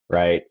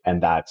 right?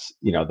 And that's,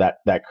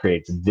 that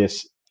creates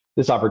this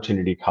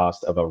opportunity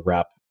cost of a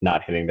rep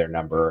not hitting their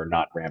number or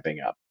not ramping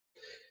up.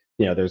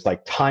 There's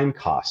like time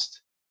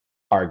cost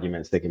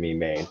arguments that can be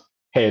made.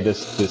 Hey,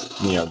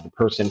 the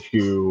person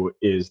who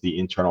is the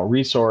internal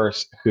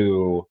resource,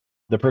 who's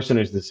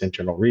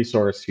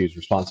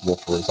responsible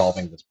for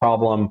resolving this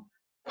problem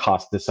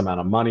costs this amount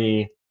of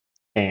money,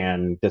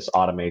 and this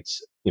automates,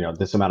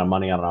 this amount of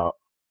money on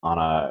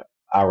a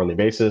hourly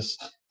basis,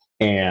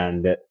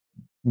 and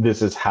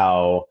this is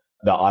how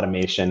the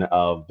automation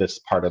of this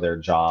part of their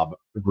job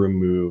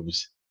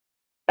removes,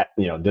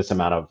 this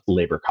amount of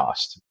labor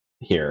cost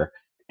here,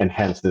 and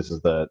hence this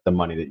is the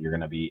money that you're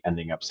going to be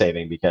ending up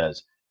saving,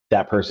 because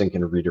that person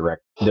can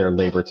redirect their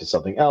labor to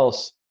something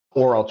else.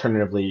 Or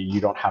alternatively, you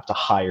don't have to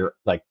hire,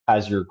 like,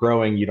 as you're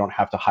growing, you don't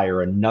have to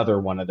hire another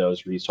one of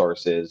those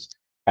resources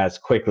as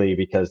quickly,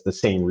 because the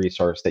same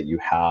resource that you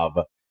have,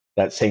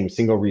 that same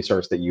single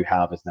resource that you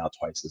have, is now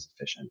twice as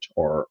efficient,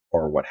 or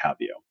what have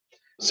you.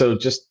 So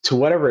just to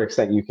whatever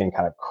extent you can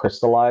kind of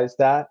crystallize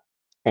that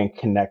and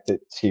connect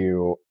it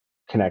to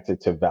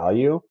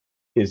value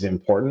is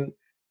important.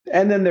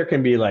 And then there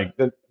can be like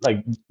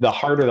the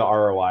harder the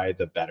ROI,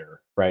 the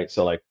better, right?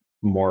 So like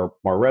more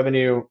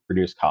revenue,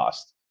 reduce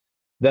cost.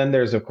 Then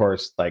there's of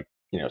course like,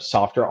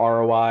 softer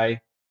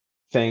ROI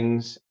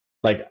things.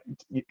 Like,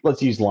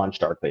 let's use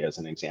LaunchDarkly as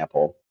an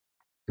example,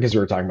 because we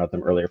were talking about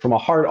them earlier. From a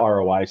hard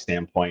ROI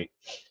standpoint,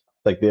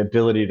 like the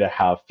ability to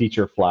have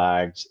feature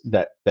flags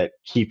that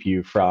keep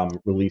you from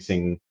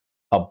releasing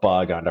a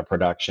bug onto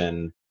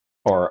production,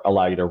 or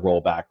allow you to roll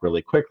back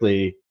really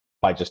quickly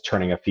by just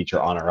turning a feature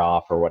on or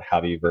off or what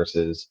have you,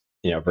 versus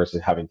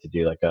having to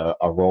do like a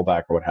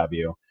rollback or what have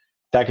you.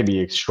 That could be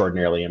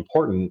extraordinarily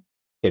important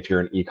if you're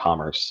an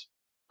e-commerce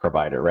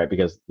provider, right?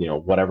 Because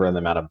whatever the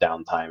amount of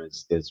downtime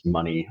is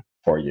money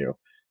for you.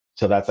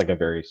 So that's like a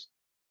very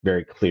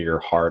very clear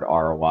hard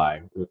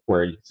ROI,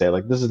 where you say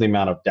like, this is the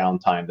amount of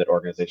downtime that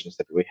organizations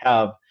typically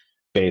have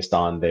based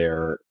on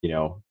their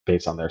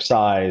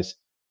size,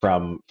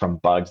 from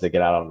bugs that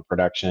get out on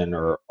production,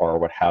 or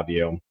what have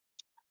you.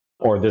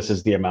 Or this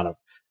is the amount of,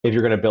 if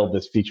you're going to build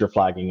this feature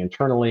flagging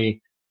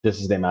internally, this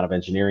is the amount of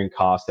engineering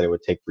cost that it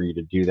would take for you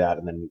to do that,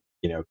 and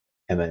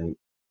then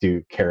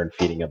do care and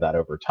feeding of that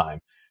over time.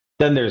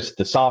 Then there's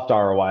the soft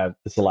ROI.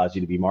 This allows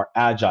you to be more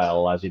agile,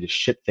 allows you to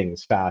ship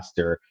things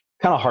faster.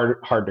 Kind of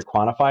hard to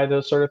quantify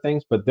those sort of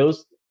things, but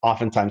those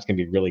oftentimes can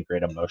be really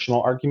great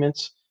emotional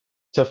arguments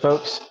to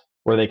folks,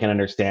 where they can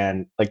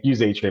understand, like,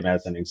 use Atrium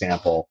as an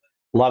example.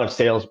 A lot of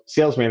sales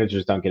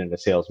managers don't get into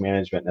sales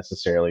management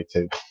necessarily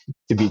to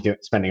be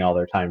spending all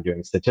their time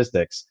doing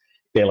statistics.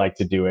 They like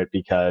to do it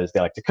because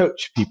they like to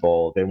coach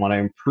people. They want to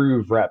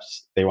improve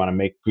reps. They want to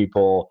make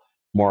people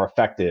more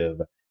effective.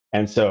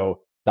 And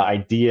so the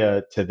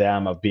idea to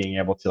them of being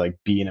able to like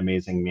be an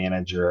amazing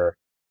manager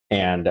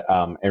and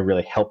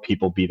really help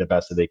people be the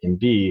best that they can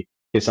be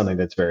is something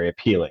that's very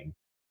appealing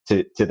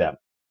to them.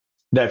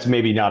 That's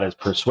maybe not as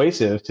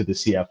persuasive to the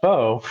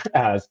CFO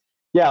as,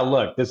 yeah,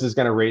 look, this is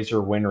going to raise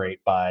your win rate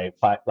by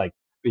 5, like,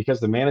 because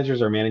the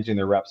managers are managing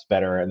their reps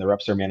better and the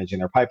reps are managing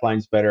their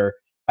pipelines better.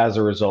 As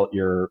a result,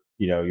 your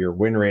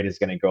win rate is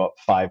going to go up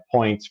 5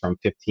 points from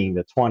 15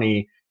 to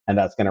 20, and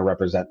that's going to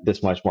represent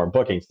this much more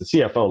bookings. The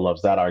CFO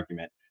loves that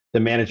argument. The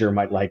manager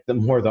might like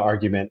the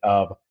argument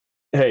of,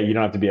 hey, you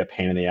don't have to be a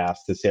pain in the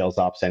ass to sales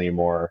ops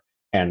anymore,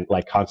 and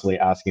like constantly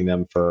asking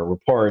them for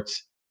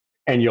reports,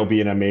 and you'll be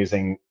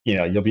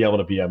you'll be able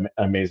to be an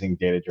amazing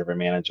data-driven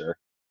manager.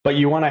 But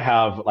you want to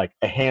have like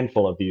a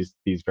handful of these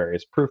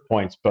various proof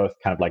points, both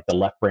kind of like the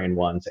left brain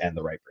ones and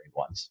the right brain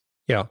ones.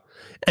 Yeah.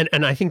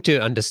 And I think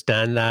to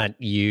understand that,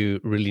 you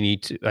really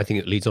need to, I think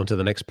it leads on to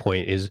the next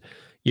point, is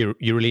you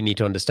really need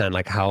to understand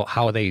like how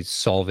are they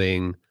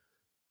solving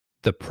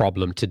the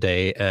problem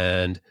today,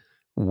 and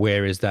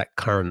where is that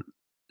current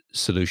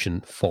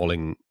solution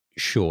falling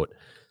short.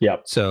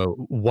 Yep.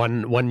 So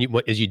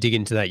as you dig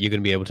into that, you're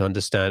going to be able to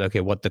understand, okay,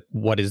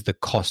 what is the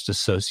cost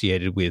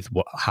associated with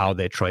how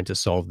they're trying to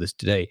solve this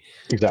today.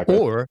 Exactly.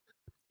 Or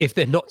if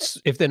they're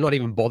not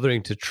even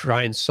bothering to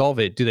try and solve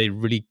it, do they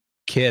really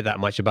care that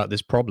much about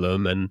this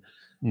problem? And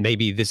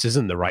maybe this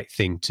isn't the right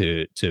thing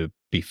to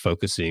be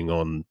focusing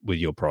on with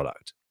your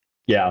product.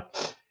 Yeah.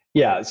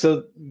 Yeah.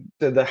 So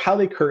the how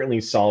they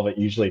currently solve it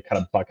usually kind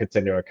of buckets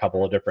into a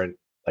couple of different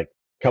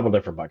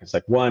buckets.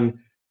 Like, one,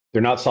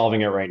 they're not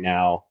solving it right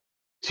now.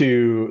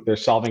 Two, they're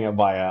solving it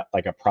via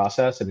like a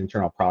process, an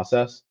internal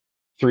process.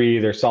 Three,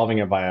 they're solving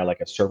it via like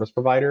a service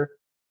provider.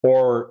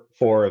 Or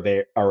four,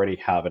 they already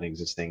have an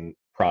existing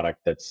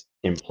product that's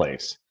in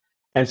place.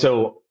 And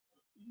so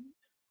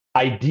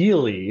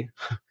ideally,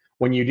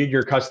 when you did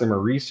your customer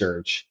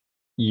research,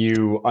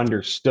 you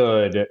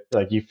understood,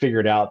 like you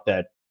figured out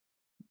that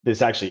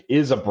this actually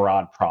is a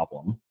broad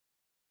problem.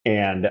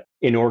 And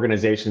in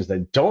organizations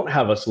that don't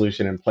have a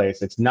solution in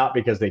place, it's not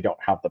because they don't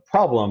have the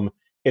problem,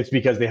 it's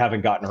because they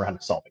haven't gotten around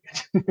to solving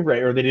it,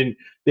 right? Or they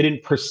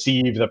didn't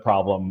perceive the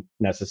problem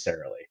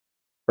necessarily,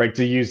 right?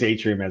 To use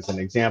Atrium as an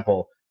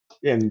example,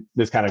 and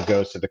this kind of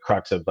goes to the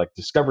crux of like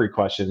discovery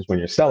questions when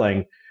you're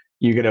selling,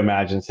 you could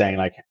imagine saying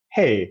like,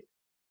 hey,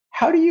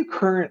 how do you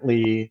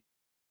currently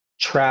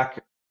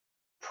track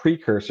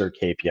precursor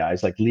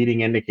KPIs, like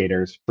leading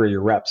indicators for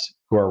your reps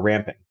who are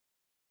ramping?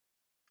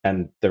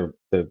 And the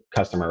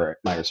customer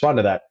might respond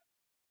to that,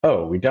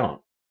 oh, we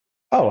don't.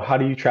 Oh, how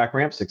do you track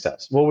ramp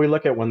success? Well, we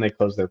look at when they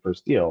close their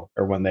first deal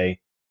or when they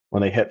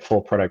hit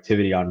full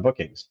productivity on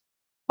bookings.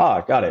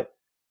 Ah, got it.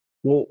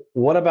 Well,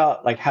 what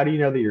about like how do you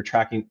know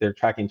that they're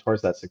tracking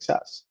towards that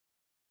success?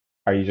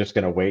 Are you just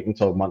going to wait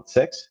until month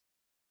 6?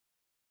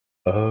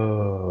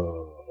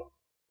 Oh,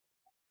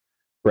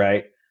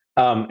 right?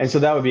 And so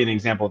that would be an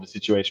example of a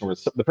situation where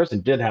the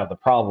person did have the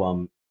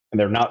problem and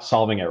they're not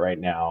solving it right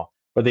now,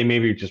 but they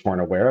maybe just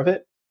weren't aware of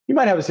it. You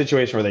might have a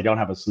situation where they don't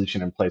have a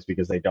solution in place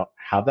because they don't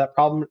have that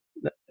problem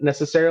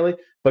necessarily,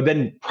 but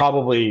then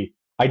probably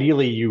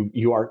ideally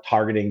you are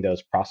targeting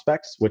those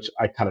prospects, which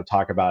I kind of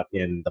talk about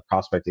in the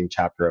prospecting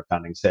chapter of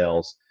Founding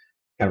Sales,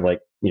 kind of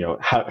like,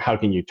 how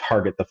can you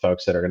target the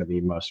folks that are going to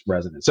be most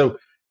resonant? So,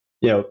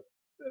 you know,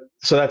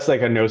 so that's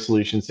like a no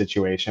solution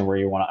situation where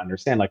you want to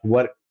understand like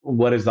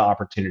what is the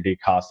opportunity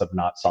cost of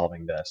not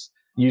solving this.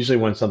 Usually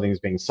when something is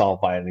being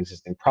solved by an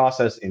existing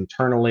process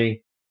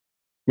internally,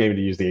 maybe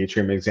to use the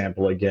Atrium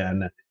example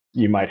again,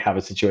 you might have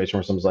a situation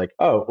where someone's like,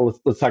 oh, well,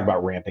 let's talk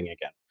about ramping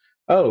again.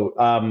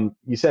 Oh,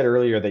 you said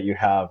earlier that you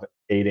have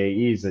 8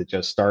 AEs that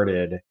just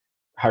started.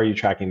 How are you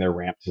tracking their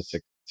ramp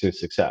to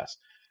success?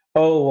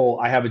 Oh, well,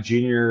 I have a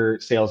junior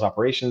sales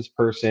operations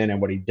person,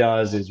 and what he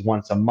does is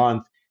once a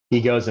month,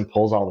 he goes and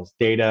pulls all this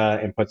data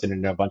and puts it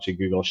into a bunch of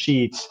Google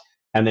Sheets,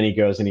 and then he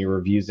goes and he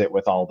reviews it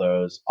with all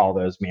those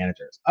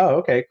managers. Oh,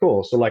 okay,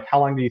 cool. So like, how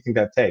long do you think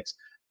that takes?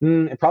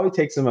 It probably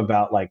takes them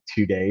about like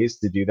 2 days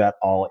to do that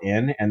all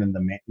in, and then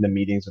the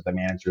meetings with the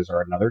managers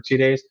are another 2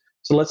 days.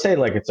 So let's say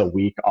like it's a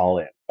week all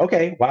in.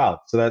 Okay, wow.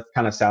 So that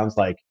kind of sounds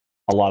like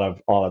a lot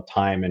of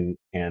time and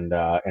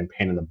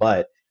pain in the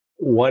butt.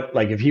 What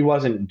like if he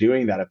wasn't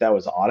doing that, if that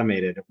was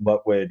automated,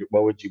 what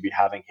would you be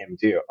having him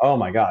do? Oh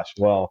my gosh,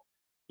 well,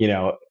 you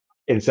know,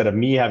 instead of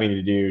me having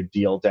to do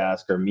deal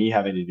desk or me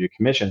having to do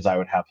commissions, I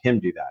would have him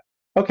do that.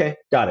 Okay,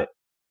 got it.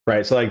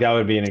 Right. So like that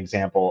would be an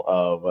example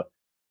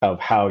of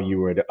how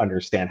you would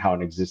understand how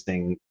an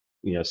existing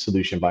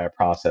solution by a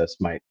process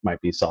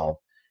might be solved.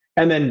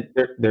 And then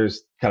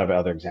there's kind of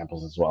other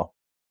examples as well.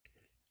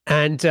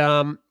 And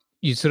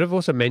you sort of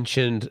also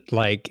mentioned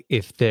like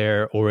if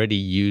they're already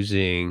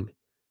using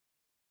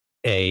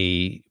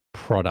a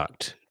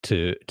product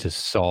to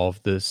solve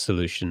the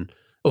solution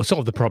or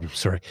solve the problem,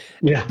 sorry.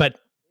 Yeah. But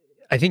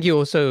I think you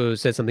also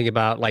said something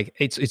about like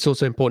it's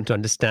also important to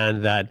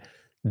understand that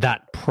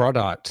that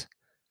product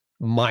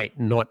might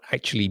not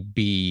actually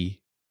be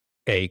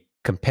a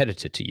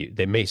competitor to you.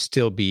 There may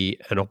still be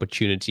an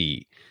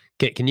opportunity.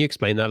 Can you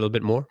explain that a little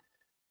bit more?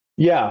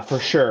 Yeah, for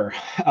sure.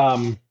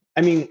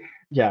 I mean,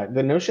 yeah,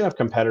 the notion of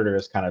competitor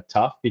is kind of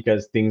tough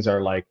because things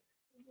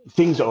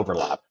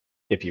overlap,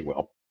 if you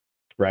will,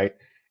 right?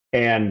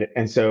 And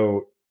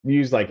so we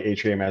use like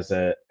Atrium as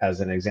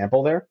an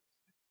example there.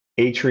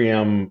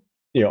 Atrium,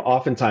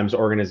 oftentimes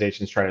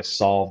organizations try to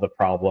solve the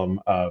problem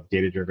of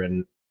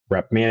data-driven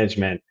rep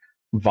management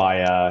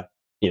via,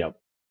 you know,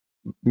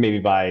 maybe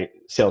by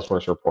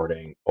Salesforce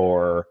reporting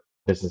or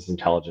business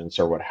intelligence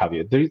or what have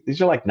you.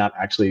 These are like not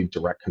actually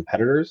direct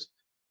competitors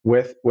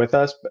with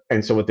us,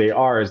 and so what they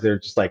are is they're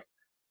just like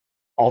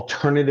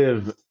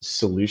alternative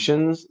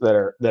solutions that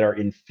are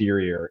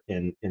inferior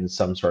in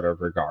some sort of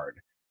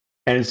regard.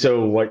 And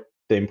so what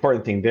the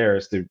important thing there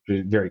is to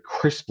very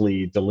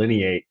crisply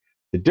delineate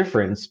the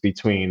difference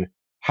between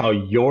how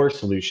your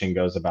solution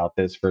goes about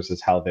this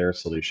versus how their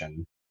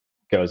solution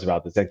goes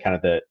about this, and kind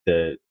of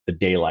the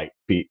daylight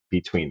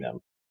between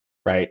them,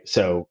 right?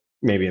 So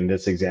maybe in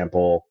this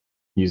example,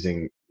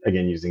 using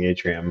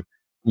Atrium,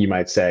 you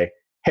might say,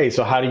 "Hey,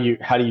 so how do you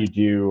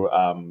do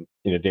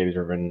data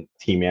driven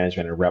team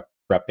management and rep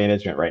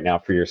management right now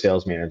for your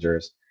sales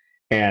managers?"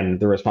 And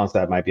the response to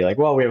that might be like,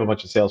 "Well, we have a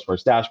bunch of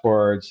Salesforce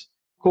dashboards.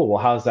 Cool. Well,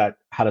 how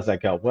does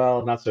that go?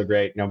 Well, not so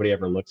great. Nobody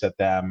ever looks at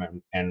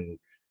them, and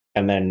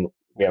then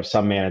we have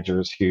some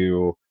managers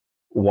who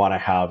want to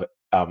have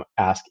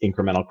ask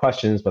incremental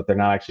questions, but they're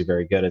not actually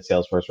very good at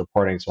Salesforce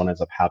reporting. So what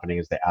ends up happening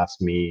is they ask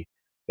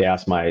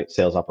my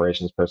sales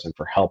operations person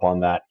for help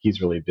on that.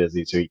 He's really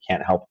busy, so he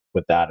can't help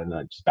with that, and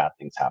then just bad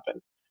things happen.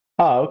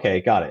 Oh,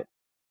 okay, got it.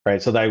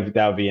 Right. So that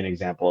would be an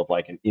example of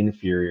like an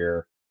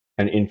inferior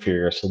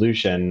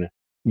solution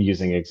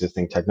using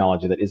existing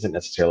technology that isn't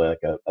necessarily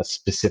like a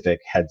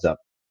specific heads up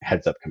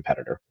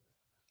competitor.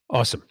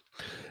 Awesome.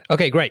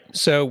 Okay, great.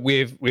 So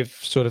we've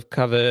sort of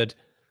covered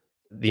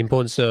the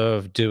importance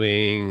of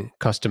doing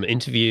customer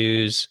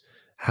interviews,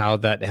 how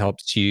that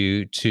helps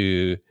you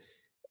to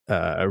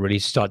really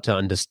start to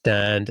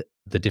understand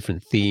the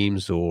different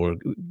themes or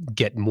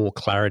get more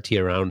clarity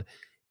around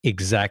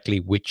exactly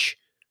which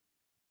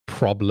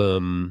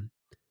problem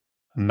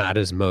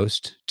matters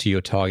most to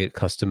your target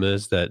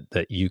customers that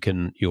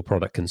your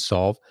product can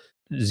solve,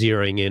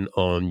 zeroing in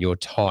on your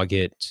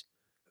target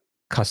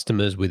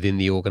customers within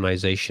the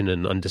organization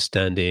and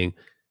understanding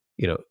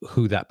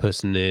who that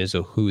person is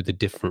or who the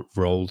different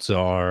roles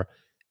are,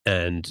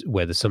 and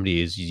whether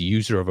somebody is a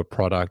user of a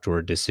product or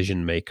a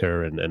decision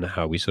maker, and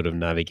how we sort of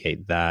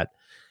navigate that.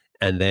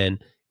 And then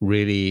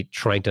really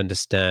trying to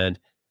understand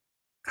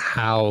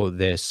how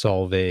they're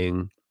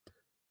solving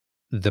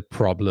the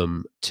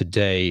problem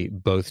today,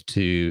 both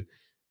to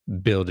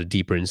build a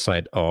deeper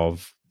insight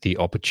of the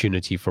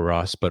opportunity for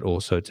us, but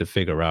also to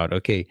figure out,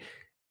 okay,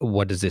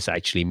 what does this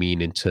actually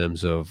mean in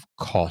terms of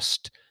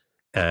cost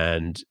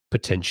and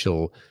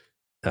potential,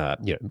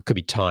 could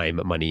be time,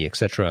 money,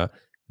 etc.,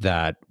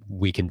 that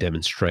we can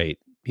demonstrate,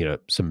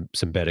 some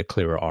better,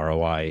 clearer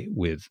ROI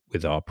with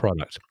our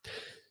product.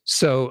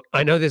 So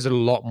I know there's a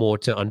lot more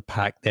to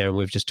unpack there, and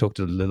we've just talked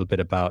a little bit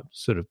about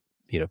sort of,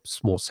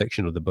 small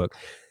section of the book.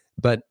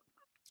 But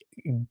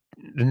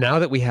now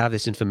that we have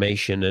this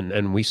information,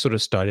 and we sort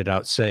of started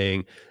out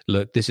saying,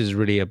 look, this is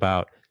really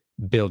about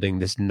building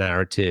this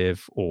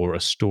narrative or a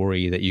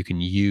story that you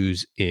can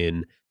use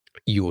in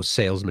your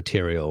sales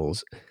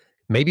materials.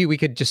 Maybe we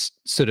could just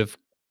sort of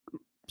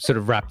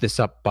wrap this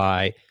up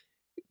by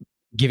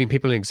giving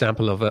people an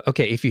example of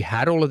okay, if you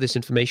had all of this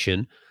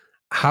information,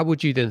 how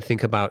would you then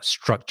think about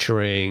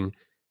structuring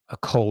a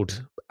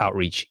cold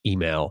outreach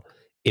email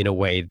in a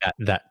way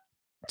that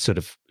sort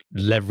of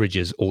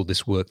leverages all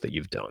this work that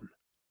you've done?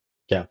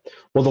 Yeah.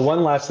 Well, the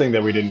one last thing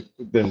that we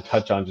didn't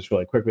touch on just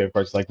really quickly, of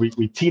course, like we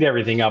teed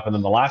everything up, and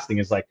then the last thing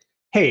is like,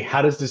 hey,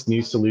 how does this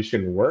new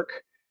solution work,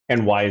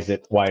 and why is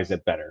it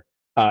better?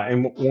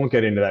 And we won't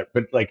get into that,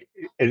 but like,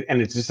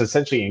 and it's just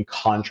essentially in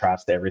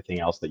contrast to everything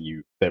else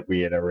that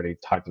we had already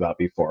talked about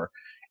before.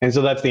 And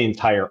so that's the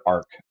entire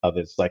arc of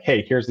this. Like,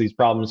 hey, here's these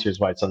problems. Here's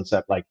why it's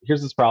unset. Like,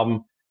 here's this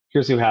problem.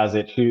 Here's who has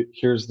it.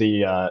 Here's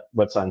the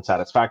what's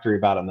unsatisfactory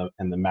about it,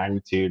 and the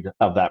magnitude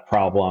of that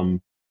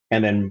problem.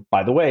 And then,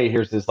 by the way,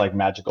 here's this like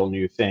magical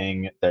new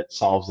thing that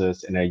solves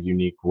this in a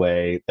unique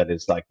way that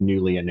is like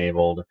newly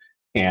enabled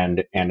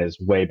and is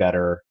way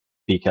better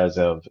because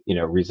of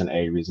reason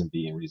A, reason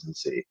B, and reason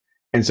C.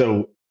 And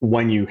so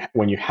when you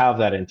have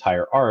that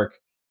entire arc,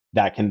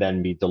 that can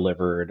then be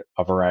delivered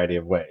a variety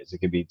of ways. It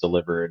could be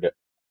delivered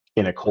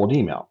in a cold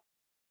email,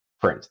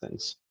 for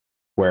instance,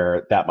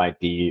 where that might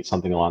be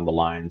something along the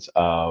lines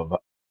of,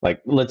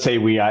 like, let's say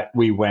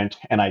we went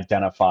and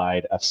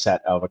identified a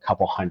set of a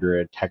couple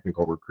hundred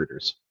technical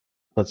recruiters.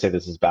 Let's say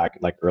this is back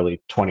like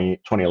early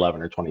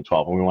 2011 or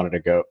 2012, and we wanted to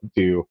go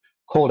do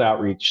cold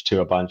outreach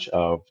to a bunch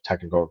of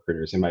technical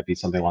recruiters. It might be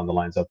something along the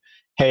lines of,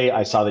 hey,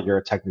 I saw that you're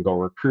a technical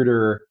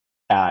recruiter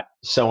at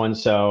so and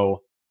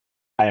so.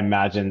 I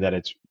imagine that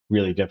it's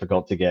really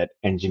difficult to get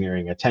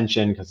engineering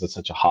attention because it's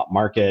such a hot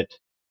market.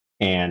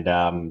 And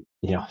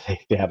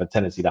they have a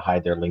tendency to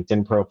hide their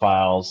LinkedIn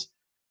profiles.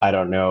 I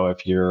don't know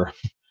if you're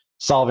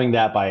solving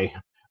that by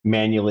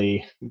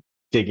manually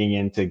digging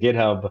into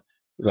GitHub,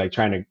 like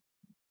trying to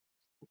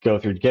go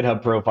through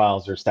GitHub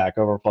profiles or Stack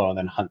Overflow and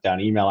then hunt down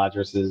email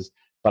addresses.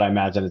 But I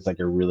imagine it's like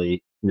a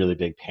really, really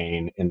big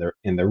pain in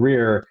the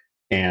rear,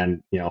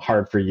 and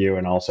hard for you,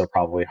 and also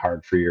probably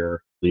hard for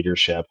your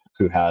leadership,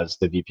 who has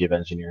the VP of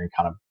engineering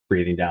kind of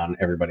breathing down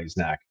everybody's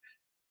neck.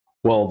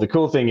 Well, the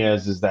cool thing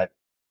is that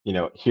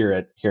here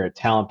at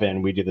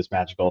TalentBin, we do this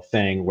magical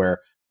thing where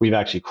we've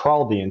actually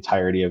crawled the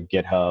entirety of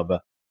GitHub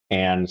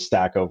and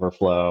Stack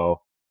Overflow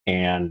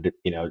and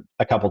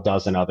a couple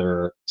dozen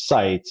other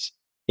sites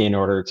in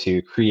order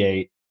to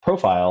create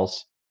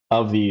profiles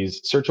of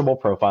these searchable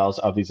profiles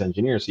of these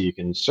engineers, so you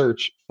can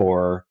search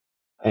for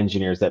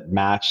engineers that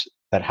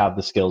have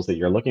the skills that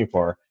you're looking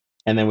for.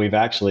 And then we've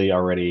actually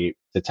already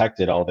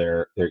detected all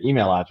their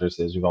email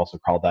addresses. We've also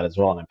crawled that as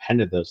well and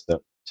appended those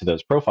to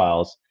those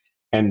profiles.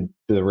 And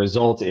the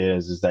result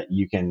is that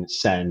you can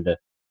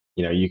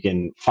you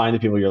can find the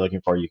people you're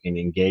looking for. You can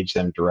engage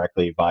them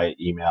directly via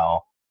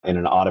email in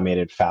an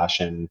automated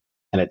fashion,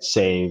 and it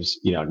saves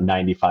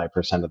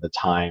 95% of the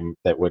time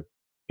that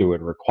it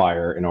would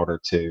require in order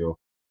to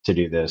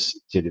do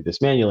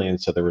this manually.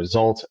 And so the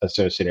result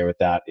associated with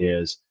that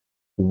is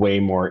way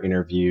more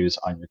interviews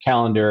on your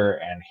calendar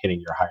and hitting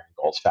your hiring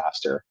goals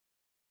faster.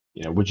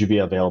 Would you be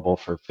available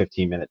for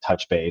 15-minute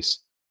touch base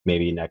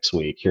maybe next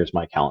week? Here's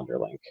my calendar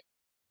link.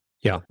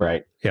 Yeah.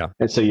 Right. Yeah.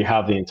 And so you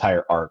have the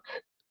entire arc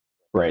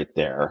right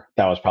there.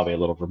 That was probably a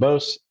little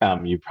verbose.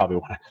 You probably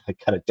want to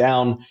cut it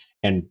down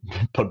and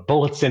put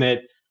bullets in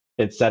it,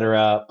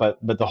 etc. But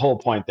the whole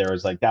point there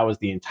is like that was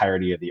the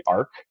entirety of the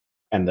arc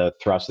and the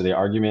thrust of the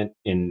argument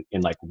in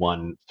like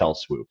one fell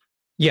swoop.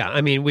 Yeah,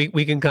 I mean,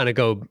 we can kind of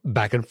go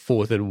back and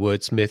forth and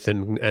wordsmith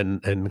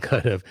and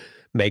kind of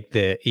make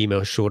the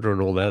email shorter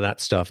and all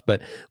that stuff.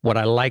 But what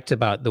I liked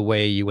about the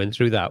way you went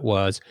through that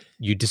was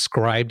you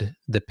described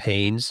the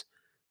pains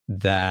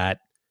that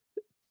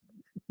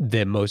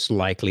they're most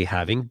likely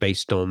having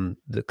based on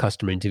the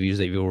customer interviews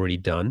that you've already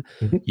done.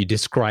 Mm-hmm. You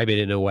describe it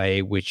in a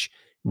way which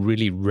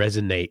really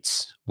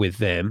resonates with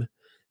them.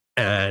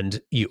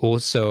 And you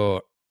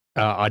also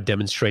are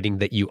demonstrating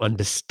that you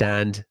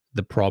understand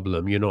the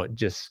problem. You're not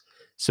just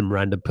some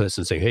random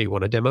person saying, "Hey, you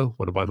want a demo?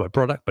 Want to buy my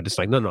product?" But it's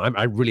like, no,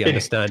 I really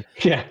understand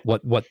Yeah.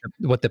 what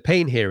the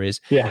pain here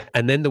is. Yeah.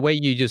 And then the way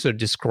you just sort of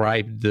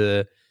described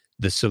the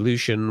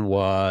solution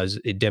was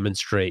it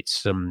demonstrates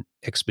some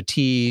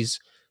expertise,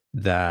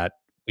 that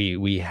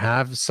we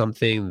have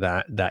something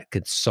that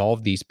could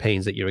solve these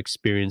pains that you're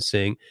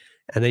experiencing.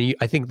 And then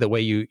I think the way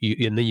you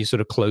and then you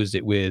sort of closed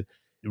it with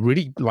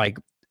really like,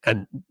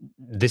 and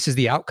this is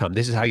the outcome.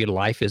 This is how your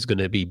life is going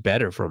to be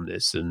better from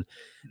this. And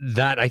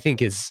that I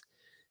think is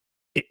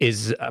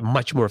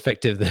much more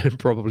effective than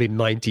probably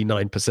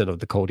 99% of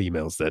the cold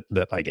emails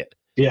that I get,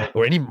 Yeah.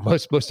 or any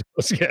most of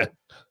us get.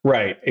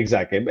 Right,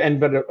 exactly.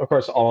 But of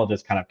course, all of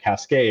this kind of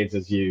cascades,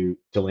 as you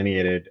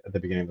delineated at the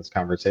beginning of this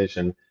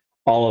conversation.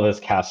 All of this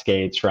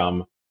cascades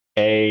from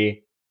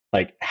a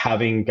like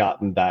having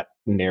gotten that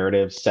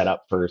narrative set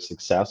up for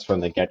success from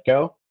the get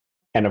go,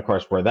 and of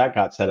course, where that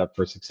got set up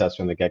for success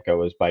from the get go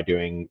was by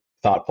doing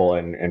thoughtful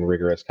and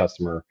rigorous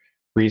customer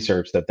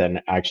research that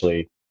then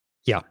actually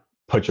Yeah.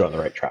 put you on the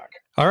right track.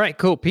 All right,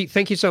 cool. Pete,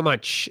 thank you so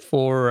much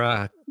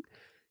for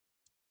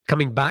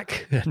coming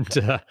back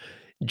and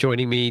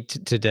joining me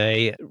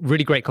today.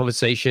 Really great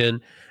conversation.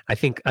 I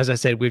think, as I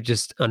said, we've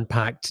just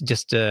unpacked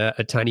just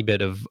a tiny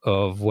bit of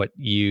what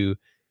you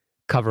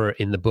cover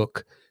in the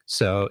book.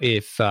 So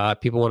if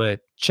people want to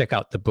check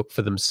out the book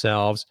for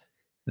themselves,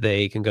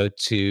 they can go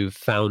to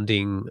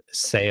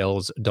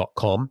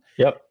foundingsales.com.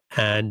 Yep.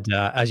 And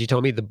as you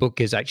told me, the book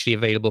is actually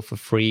available for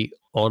free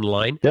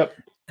online. Yep.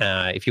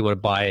 If you want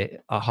to buy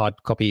a hard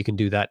copy, you can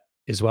do that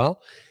as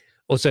well.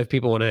 Also, if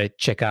people want to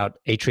check out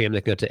Atrium,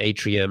 they can go to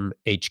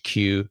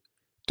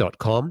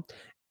atriumhq.com.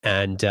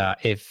 And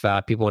if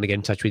people want to get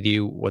in touch with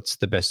you, what's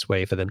the best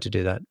way for them to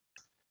do that?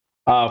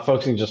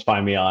 Folks can just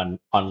find me on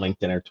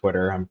LinkedIn or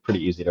Twitter. I'm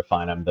pretty easy to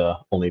find. I'm the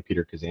only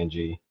Peter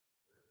Kazanjy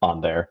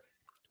on there.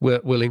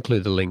 We'll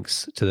include the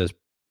links to those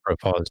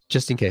profiles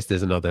just in case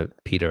there's another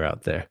Peter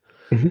out there.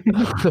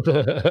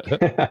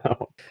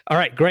 All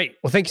right, great.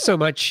 Well, thank you so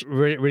much.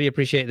 Really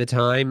appreciate the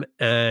time,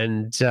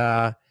 and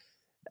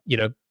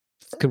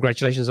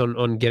congratulations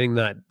on getting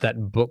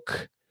that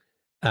book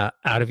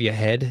out of your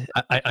head.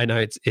 I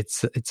know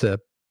it's a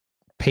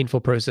painful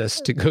process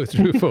to go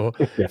through for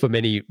Yeah. for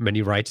many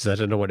writers. I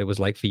don't know what it was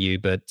like for you,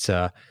 but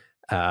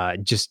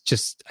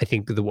just I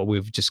think that what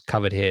we've just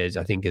covered here is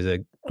a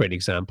great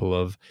example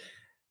of.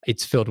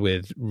 It's filled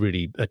with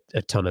really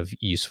a ton of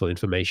useful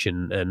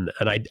information, and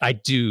I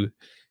do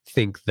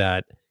think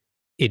that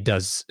it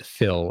does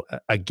fill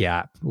a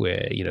gap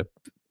where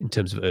in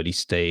terms of early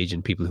stage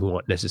and people who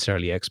aren't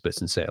necessarily experts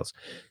in sales.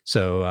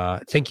 So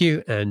thank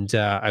you, and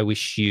I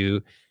wish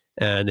you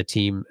and the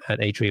team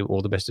at Atrium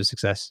all the best of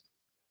success.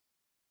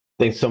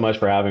 Thanks so much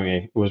for having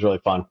me. It was really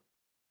fun.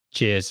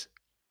 Cheers.